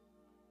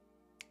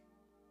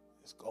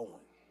 It's going.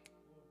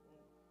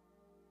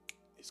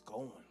 It's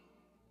going.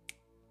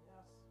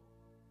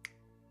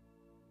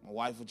 My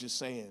wife was just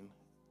saying,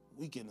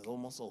 weekend is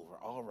almost over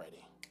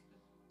already.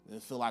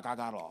 Didn't feel like I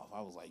got off.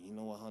 I was like, you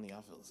know what, honey, I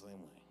feel the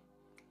same way.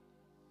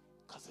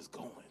 Because it's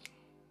going.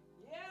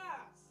 Yes.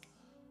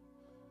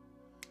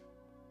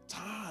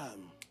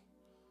 Time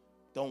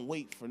don't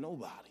wait for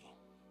nobody.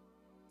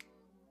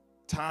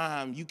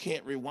 Time, you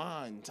can't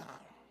rewind time.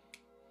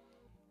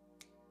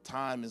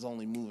 Time is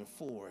only moving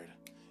forward,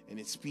 and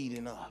it's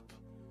speeding up.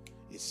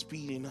 It's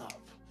speeding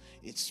up.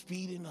 It's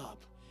speeding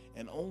up.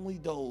 And only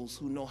those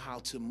who know how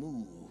to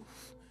move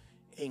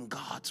in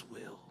God's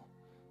will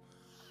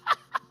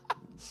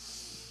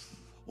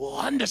will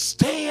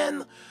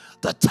understand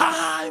the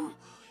time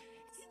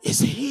is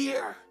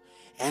here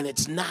and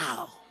it's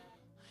now.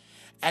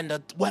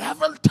 And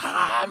whatever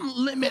time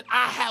limit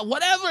I have,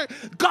 whatever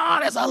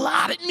God has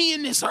allotted me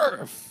in this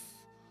earth,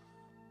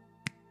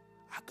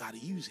 I got to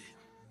use it.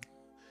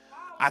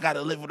 I got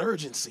to live with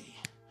urgency.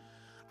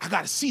 I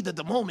got to see that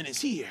the moment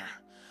is here.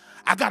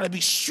 I got to be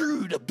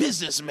shrewd, a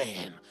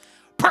businessman.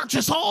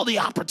 Purchase all the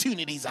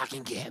opportunities I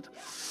can get.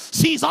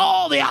 Seize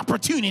all the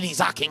opportunities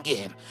I can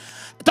get.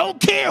 Don't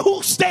care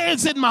who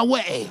stands in my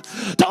way.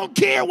 Don't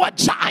care what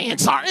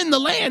giants are in the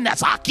land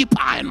that's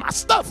occupying my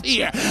stuff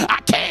here. I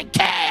can't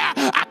care.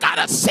 I got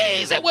to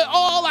seize it with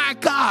all I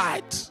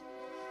got.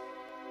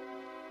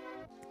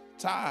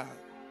 Time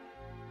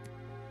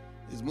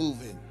is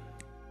moving.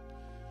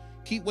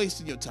 Keep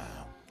wasting your time.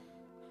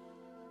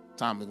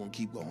 Time is going to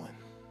keep going.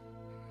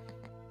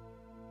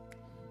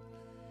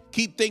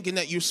 Keep thinking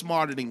that you're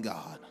smarter than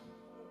God.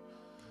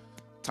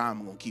 Time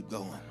is going to keep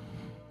going.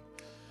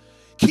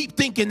 Keep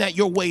thinking that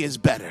your way is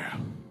better.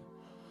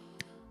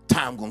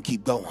 Time going to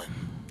keep going.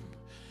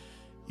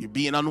 You're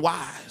being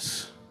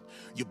unwise.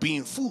 You're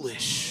being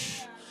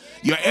foolish.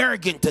 You're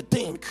arrogant to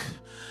think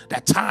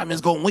that time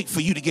is going to wait for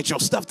you to get your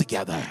stuff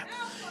together.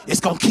 It's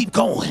going to keep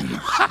going.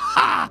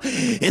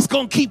 It's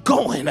going to keep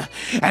going.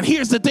 And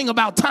here's the thing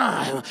about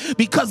time.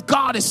 Because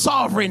God is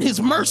sovereign,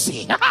 his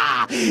mercy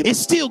is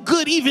still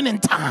good even in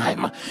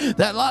time.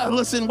 That,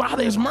 listen, while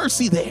there's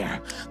mercy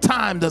there,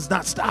 time does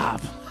not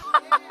stop.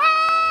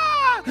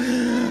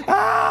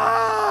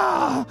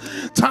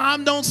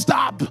 Time don't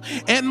stop.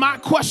 And my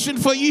question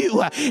for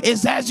you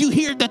is, as you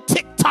hear the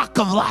tick-tock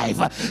of life,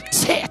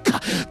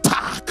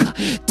 tick-tock,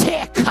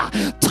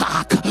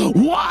 tick-tock,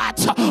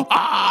 what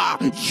are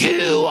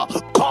you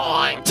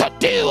going to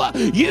do?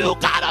 You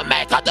gotta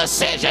make a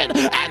decision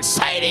and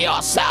say to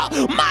yourself,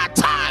 my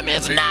time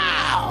is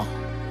now.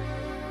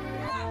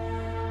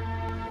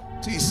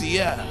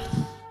 TCF,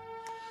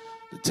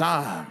 the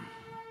time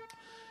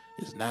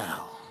is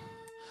now.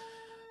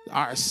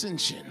 Our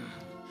ascension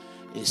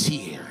is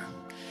here.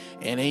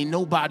 And ain't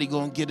nobody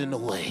gonna get in the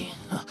way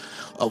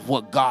of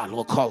what God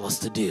will call us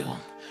to do.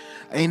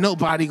 Ain't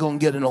nobody gonna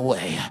get in the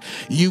way.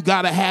 You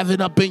gotta have it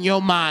up in your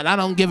mind. I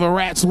don't give a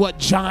rat's what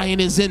giant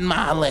is in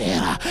my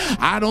land.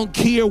 I don't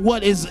care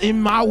what is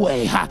in my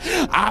way.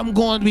 I'm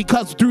going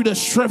because through the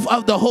strength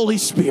of the Holy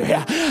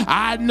Spirit,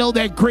 I know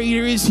that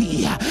greater is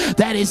He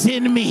that is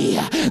in me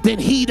than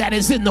he that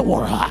is in the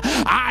world.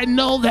 I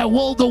know that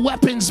while the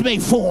weapons may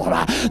form,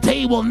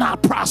 they will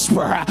not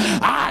prosper.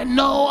 I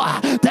know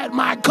that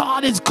my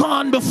God is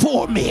gone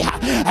before me,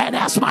 and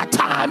as my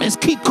time is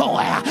keep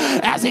going,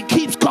 as it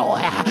keeps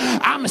going,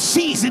 I'm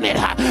seizing it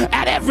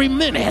at every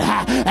minute,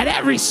 at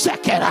every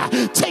second,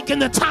 taking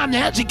the time to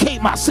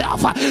educate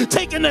myself,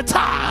 taking the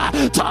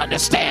time to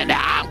understand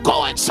that I'm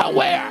going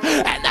somewhere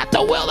and that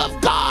the will of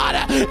God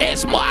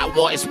is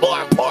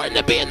more important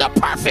to be in the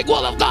perfect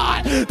will of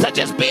God than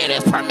just be in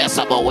His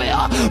permissible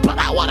will. But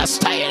I want to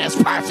stay in His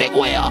perfect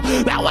will.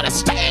 I want to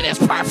stay in His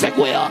perfect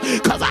will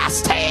because I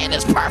stay in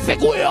His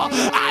perfect will.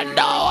 I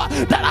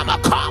know that I'm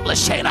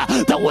accomplishing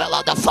the will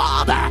of the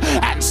Father,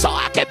 and so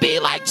I can be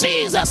like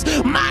Jesus.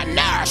 My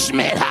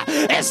nourishment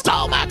is to,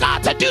 oh my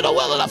God, to do the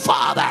will of the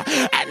Father.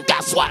 And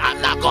guess what?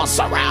 I'm not going to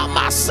surround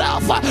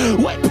myself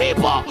with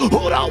people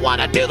who don't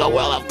want to do the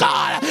will of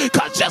God,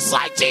 because just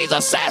like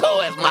Jesus said, who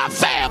is my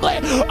family?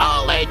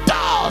 Only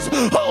those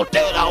who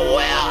do the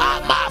will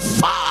of my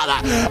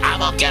Father. I'm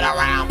going to get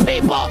around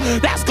people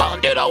that's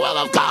going to do the will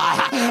of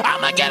God.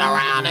 I'm going to get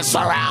around and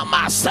surround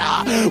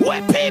myself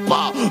with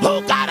people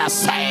who got a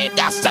same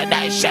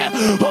destination,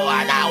 who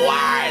are not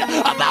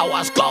worried about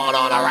what's going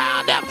on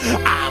around them.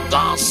 I'm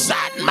going to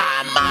set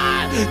my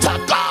mind to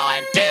go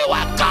and do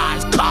what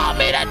God's called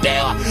me to do,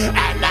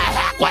 and the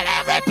heck with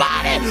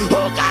everybody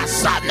who got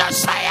something to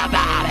say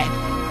about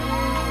it.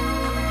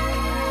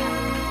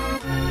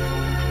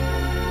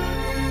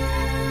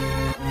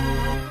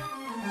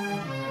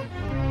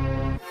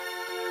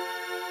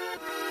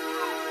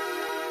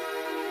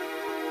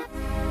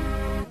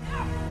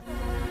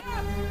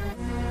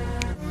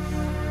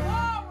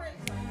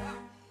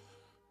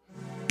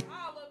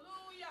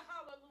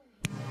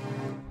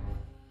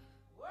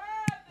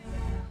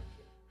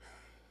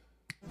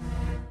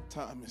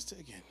 Time is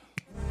ticking.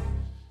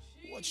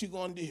 What you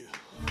gonna do?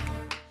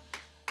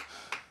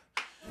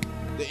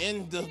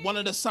 One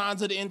of the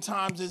signs of the end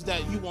times is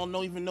that you won't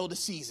even know the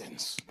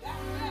seasons,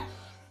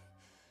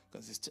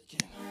 because it's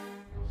ticking.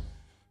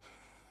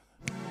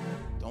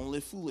 Don't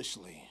live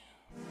foolishly.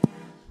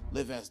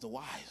 Live as the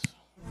wise.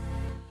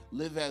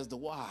 Live as the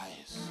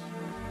wise,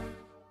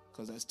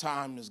 because as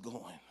time is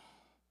going,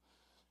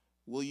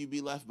 will you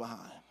be left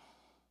behind?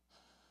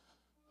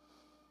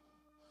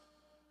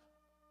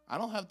 I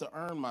don't have to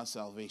earn my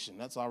salvation.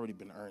 That's already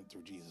been earned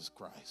through Jesus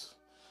Christ.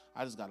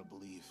 I just got to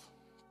believe.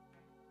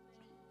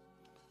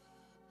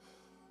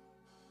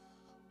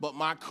 But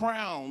my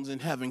crowns in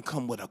heaven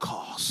come with a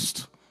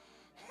cost.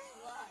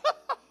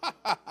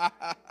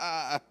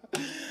 I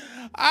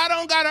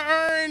don't got to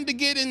earn to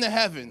get into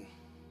heaven.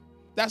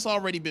 That's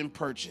already been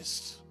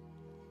purchased.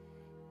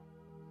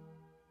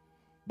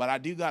 But I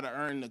do got to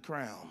earn the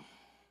crown.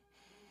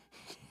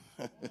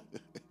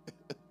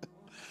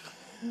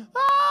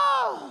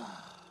 Oh.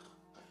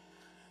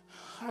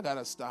 I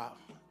gotta stop.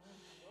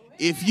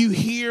 If you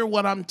hear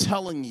what I'm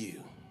telling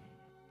you,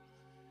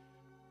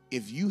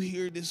 if you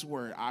hear this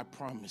word, I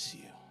promise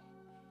you,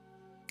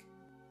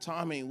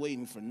 time ain't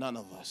waiting for none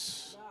of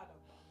us.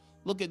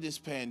 Look at this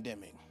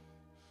pandemic.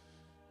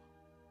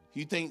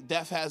 You think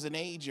death has an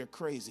age? You're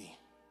crazy.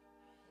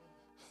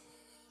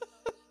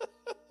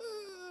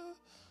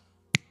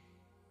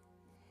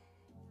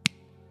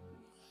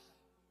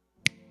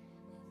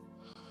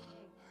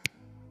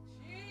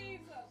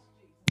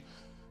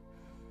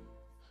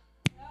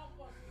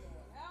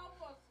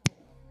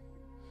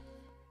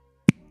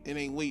 It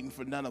ain't waiting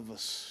for none of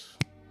us.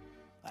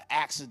 An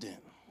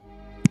accident,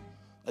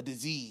 a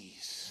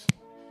disease,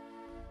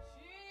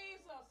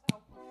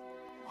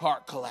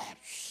 heart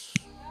collapse,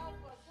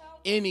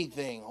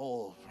 anything.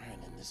 Oh,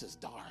 Brandon, this is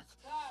dark.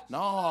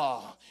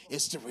 No,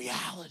 it's the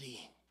reality.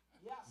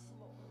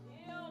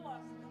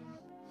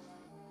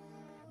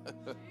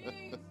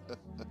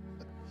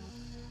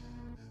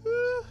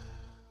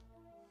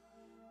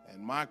 And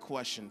my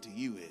question to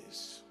you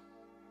is,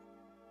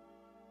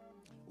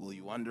 will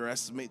you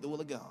underestimate the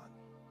will of God?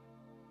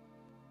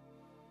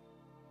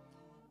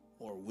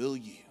 Or will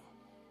you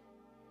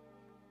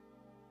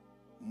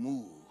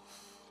move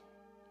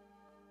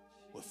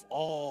with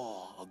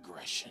all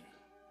aggression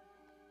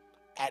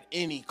at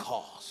any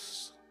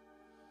cost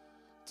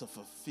to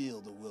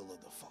fulfill the will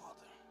of the Father?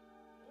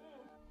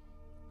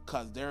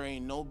 Because there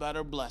ain't no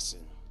better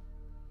blessing.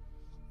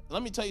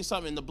 Let me tell you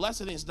something. The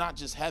blessing is not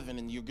just heaven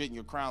and you're getting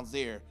your crowns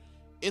there.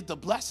 The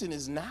blessing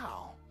is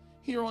now,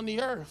 here on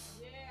the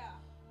earth.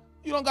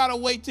 You don't got to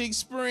wait to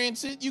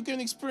experience it. You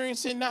can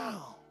experience it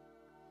now.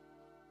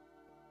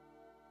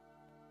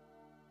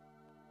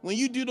 When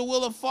you do the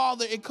will of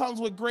Father, it comes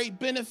with great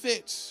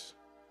benefits.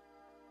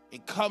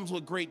 It comes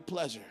with great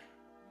pleasure.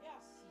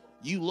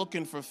 You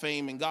looking for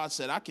fame, and God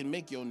said, I can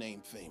make your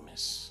name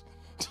famous.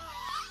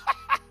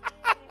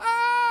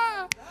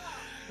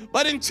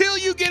 But until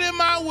you get in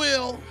my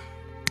will,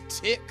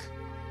 tick.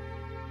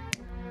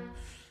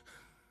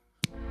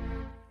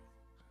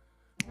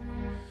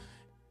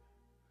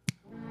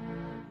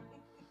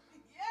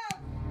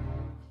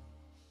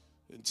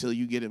 Until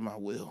you get in my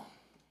will,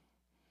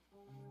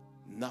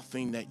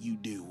 nothing that you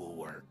do will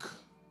work.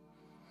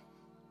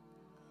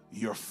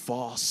 Your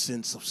false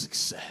sense of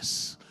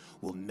success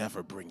will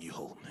never bring you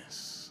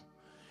wholeness,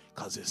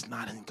 because it's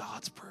not in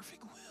God's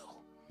perfect will.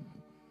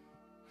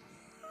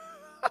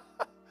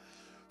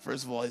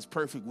 First of all, his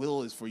perfect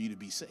will is for you to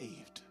be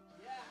saved.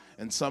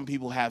 And some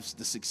people have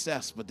the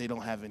success, but they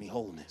don't have any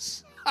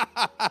wholeness.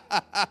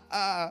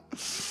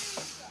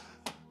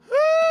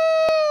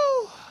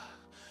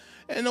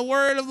 And the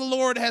word of the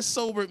Lord has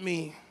sobered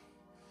me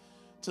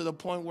to the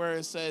point where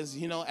it says,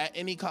 you know, at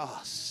any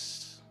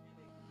cost,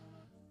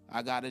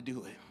 I got to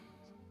do it.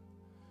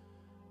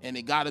 And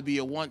it got to be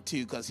a want to,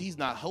 because he's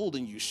not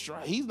holding you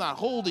straight. He's not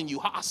holding you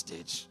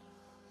hostage.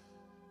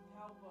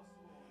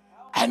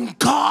 And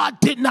God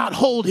did not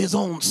hold his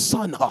own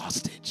son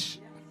hostage.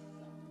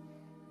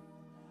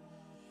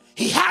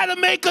 He had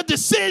to make a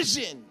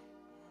decision.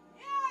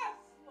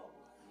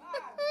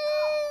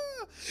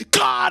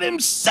 God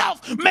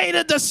himself made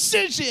a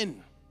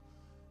decision.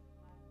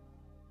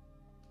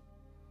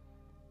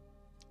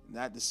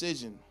 That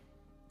decision,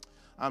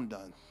 I'm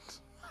done.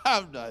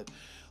 I'm done.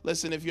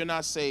 Listen, if you're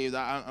not saved,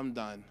 I'm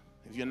done.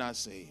 If you're not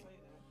saved,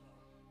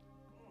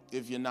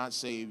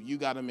 you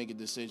got to make a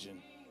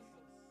decision.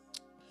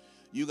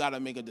 You got to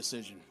make a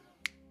decision.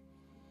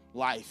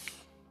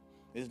 Life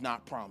is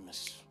not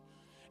promised.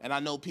 And I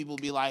know people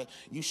be like,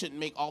 you shouldn't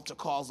make altar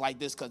calls like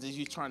this because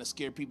you're trying to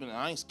scare people. And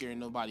I ain't scaring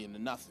nobody into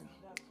nothing.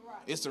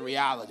 It's the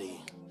reality.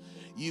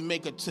 You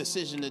make a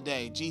decision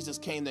today. Jesus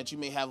came that you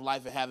may have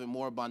life and have it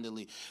more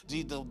abundantly.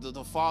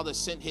 The Father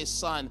sent his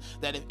Son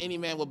that if any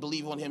man will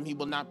believe on him, he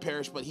will not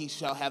perish, but he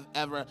shall have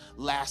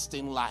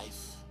everlasting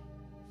life.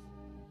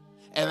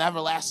 And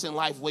everlasting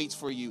life waits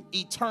for you.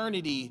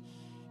 Eternity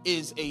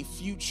is a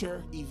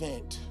future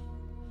event.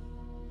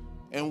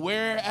 And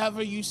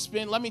wherever you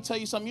spend, let me tell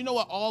you something. You know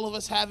what all of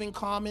us have in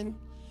common?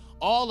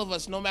 All of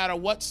us, no matter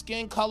what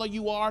skin color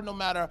you are, no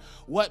matter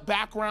what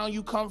background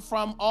you come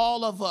from,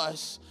 all of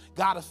us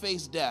got to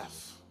face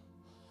death.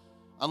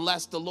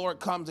 Unless the Lord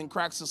comes and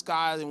cracks the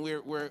sky and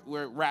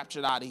we're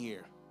raptured out of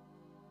here.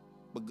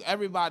 But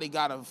everybody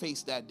got to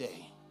face that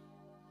day.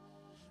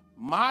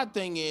 My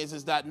thing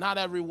is that not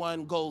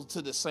everyone goes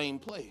to the same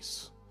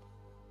place.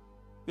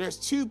 There's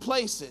two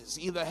places,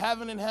 either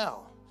heaven and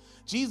hell.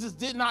 Jesus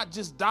did not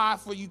just die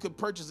for you could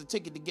purchase a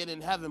ticket to get in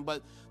heaven,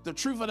 but the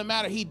truth of the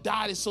matter, he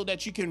died is so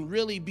that you can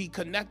really be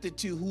connected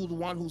to the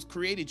one who's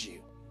created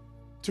you,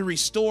 to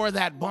restore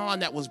that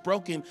bond that was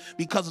broken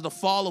because of the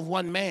fall of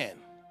one man,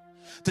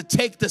 to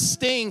take the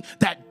sting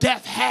that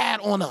death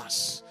had on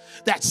us,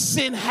 that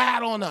sin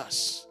had on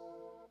us,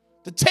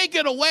 to take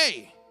it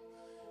away.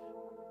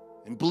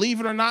 And believe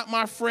it or not,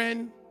 my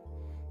friend,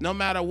 no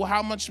matter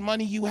how much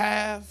money you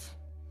have,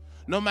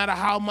 no matter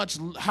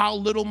how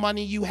little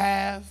money you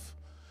have,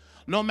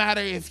 no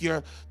matter if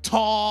you're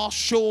tall,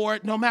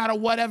 short, no matter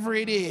whatever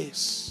it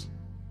is,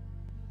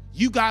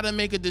 you got to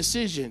make a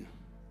decision.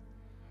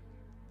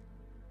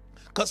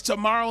 Because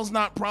tomorrow's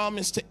not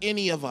promised to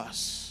any of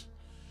us,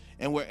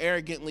 and we're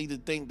arrogantly to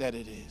think that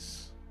it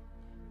is.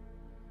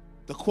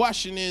 The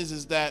question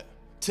is that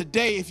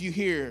today, if you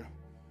hear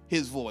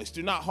his voice,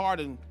 do not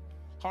harden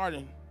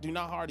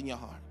your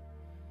heart.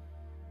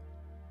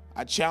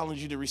 I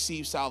challenge you to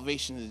receive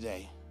salvation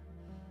today.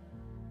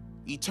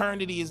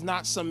 Eternity is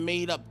not some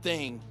made-up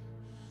thing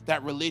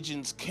that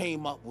religions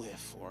came up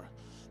with, or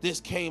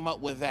this came up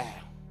with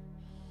that.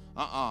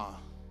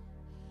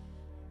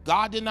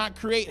 God did not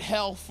create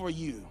hell for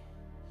you.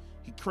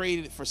 He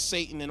created it for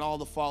Satan and all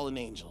the fallen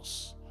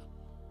angels.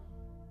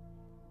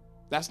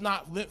 That's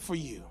not meant for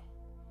you.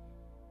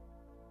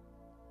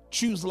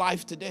 Choose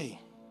life today.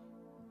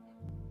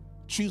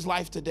 Choose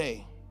life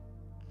today.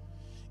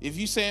 If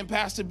you saying,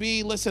 Pastor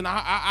B, listen,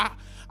 I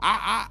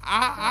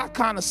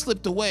kind of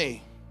slipped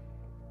away.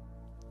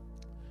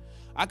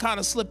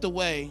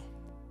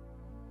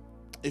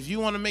 If you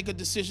want to make a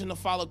decision to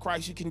follow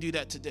Christ, you can do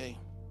that today.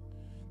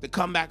 To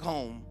come back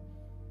home.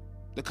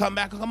 Come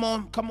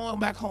on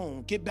back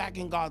home. Get back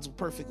in God's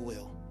perfect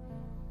will.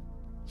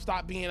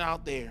 Stop being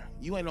out there.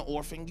 You ain't an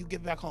orphan. You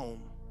get back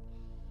home.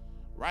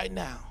 Right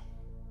now.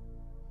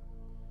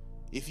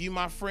 If you,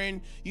 my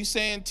friend, you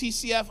saying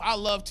TCF, I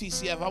love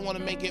TCF. I want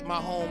to make it my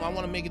home. I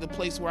want to make it the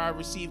place where I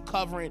receive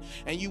covering,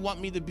 and you want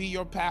me to be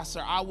your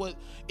pastor,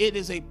 it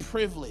is a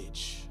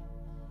privilege.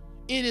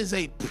 It is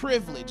a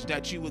privilege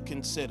that you would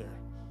consider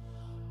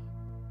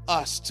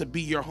us to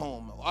be your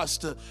home, us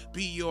to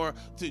be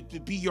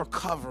your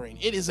covering.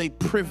 It is a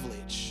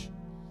privilege.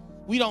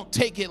 We don't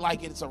take it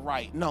like it's a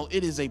right. No,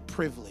 it is a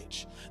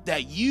privilege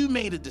that you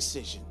made a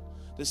decision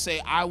to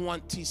say, I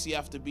want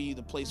TCF to be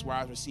the place where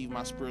I receive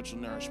my spiritual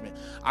nourishment.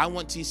 I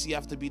want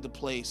TCF to be the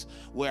place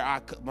where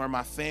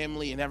my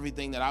family and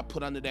everything that I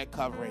put under that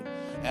covering,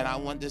 and I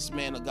want this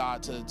man of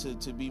God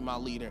to be my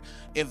leader.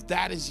 If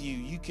that is you,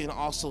 you can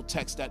also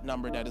text that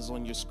number that is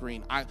on your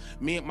screen.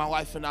 Me and my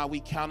wife and I, we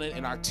count it,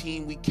 and our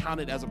team, we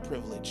count it as a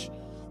privilege.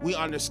 We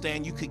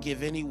understand you could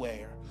give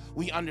anywhere.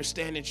 We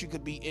understand that you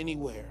could be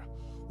anywhere.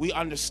 We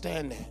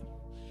understand that.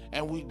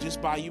 And we,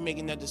 just by you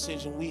making that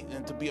decision,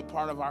 and to be a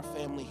part of our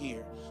family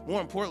here. More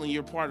importantly,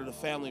 you're part of the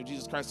family of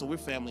Jesus Christ, so we're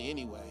family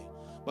anyway.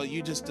 But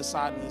you just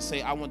decided to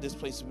say, I want this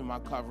place to be my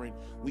covering.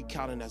 We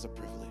count it as a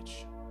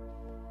privilege.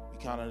 We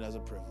count it as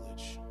a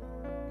privilege.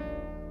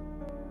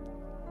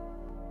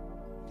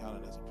 We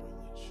count it as a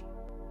privilege.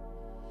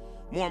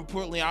 More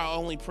importantly, I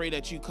only pray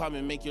that you come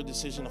and make your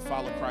decision to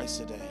follow Christ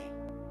today.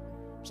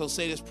 So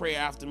say this prayer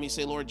after me.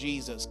 Say, Lord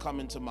Jesus, come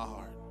into my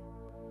heart.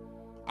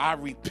 I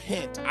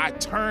repent,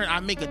 I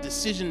make a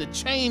decision to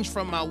change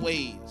from my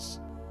ways,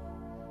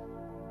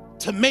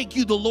 to make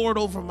you the Lord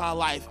over my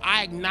life.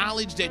 I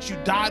acknowledge that you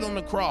died on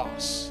the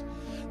cross,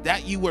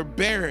 that you were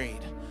buried,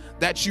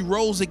 that you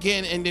rose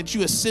again, and that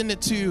you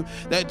ascended to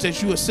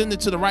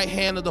the right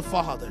hand of the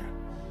Father.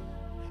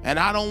 And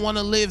I don't want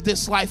to live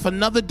this life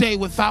another day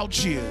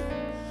without you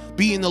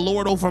being the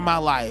Lord over my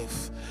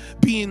life,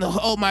 being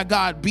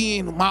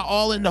my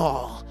all in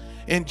all.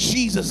 In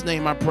Jesus'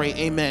 name I pray,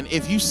 amen.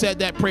 If you said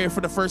that prayer for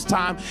the first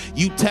time,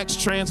 you text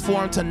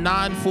TRANSFORM to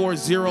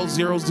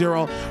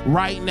 94000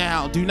 right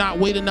now. Do not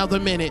wait another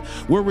minute.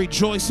 We're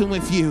rejoicing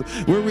with you.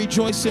 We're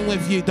rejoicing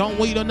with you. Don't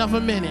wait another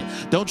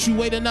minute. Don't you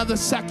wait another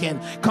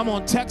second. Come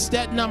on, text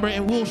that number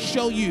and we'll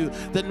show you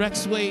the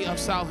next way of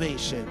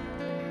salvation.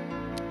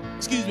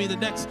 Excuse me,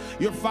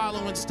 your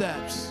following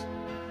steps.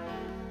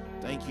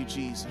 Thank you,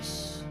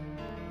 Jesus.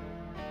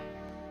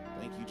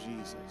 Thank you,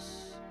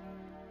 Jesus.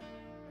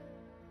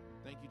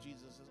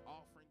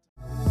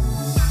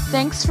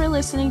 Thanks for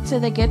listening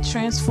to the Get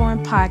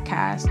Transformed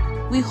podcast.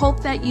 We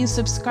hope that you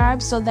subscribe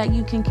so that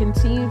you can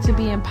continue to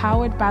be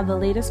empowered by the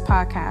latest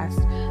podcast.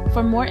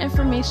 For more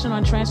information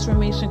on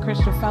Transformation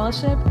Christian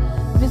Fellowship,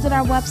 visit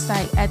our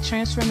website at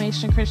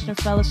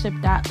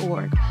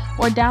transformationchristianfellowship.org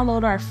or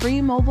download our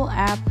free mobile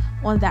app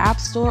on the App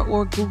Store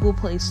or Google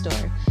Play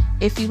Store.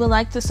 If you would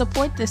like to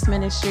support this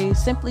ministry,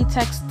 simply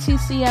text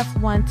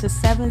TCF1 to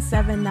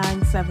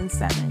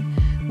 77977.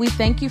 We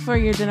thank you for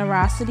your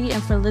generosity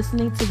and for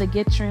listening to the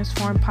Get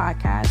Transformed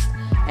podcast.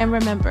 And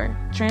remember,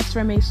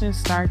 transformation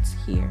starts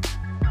here.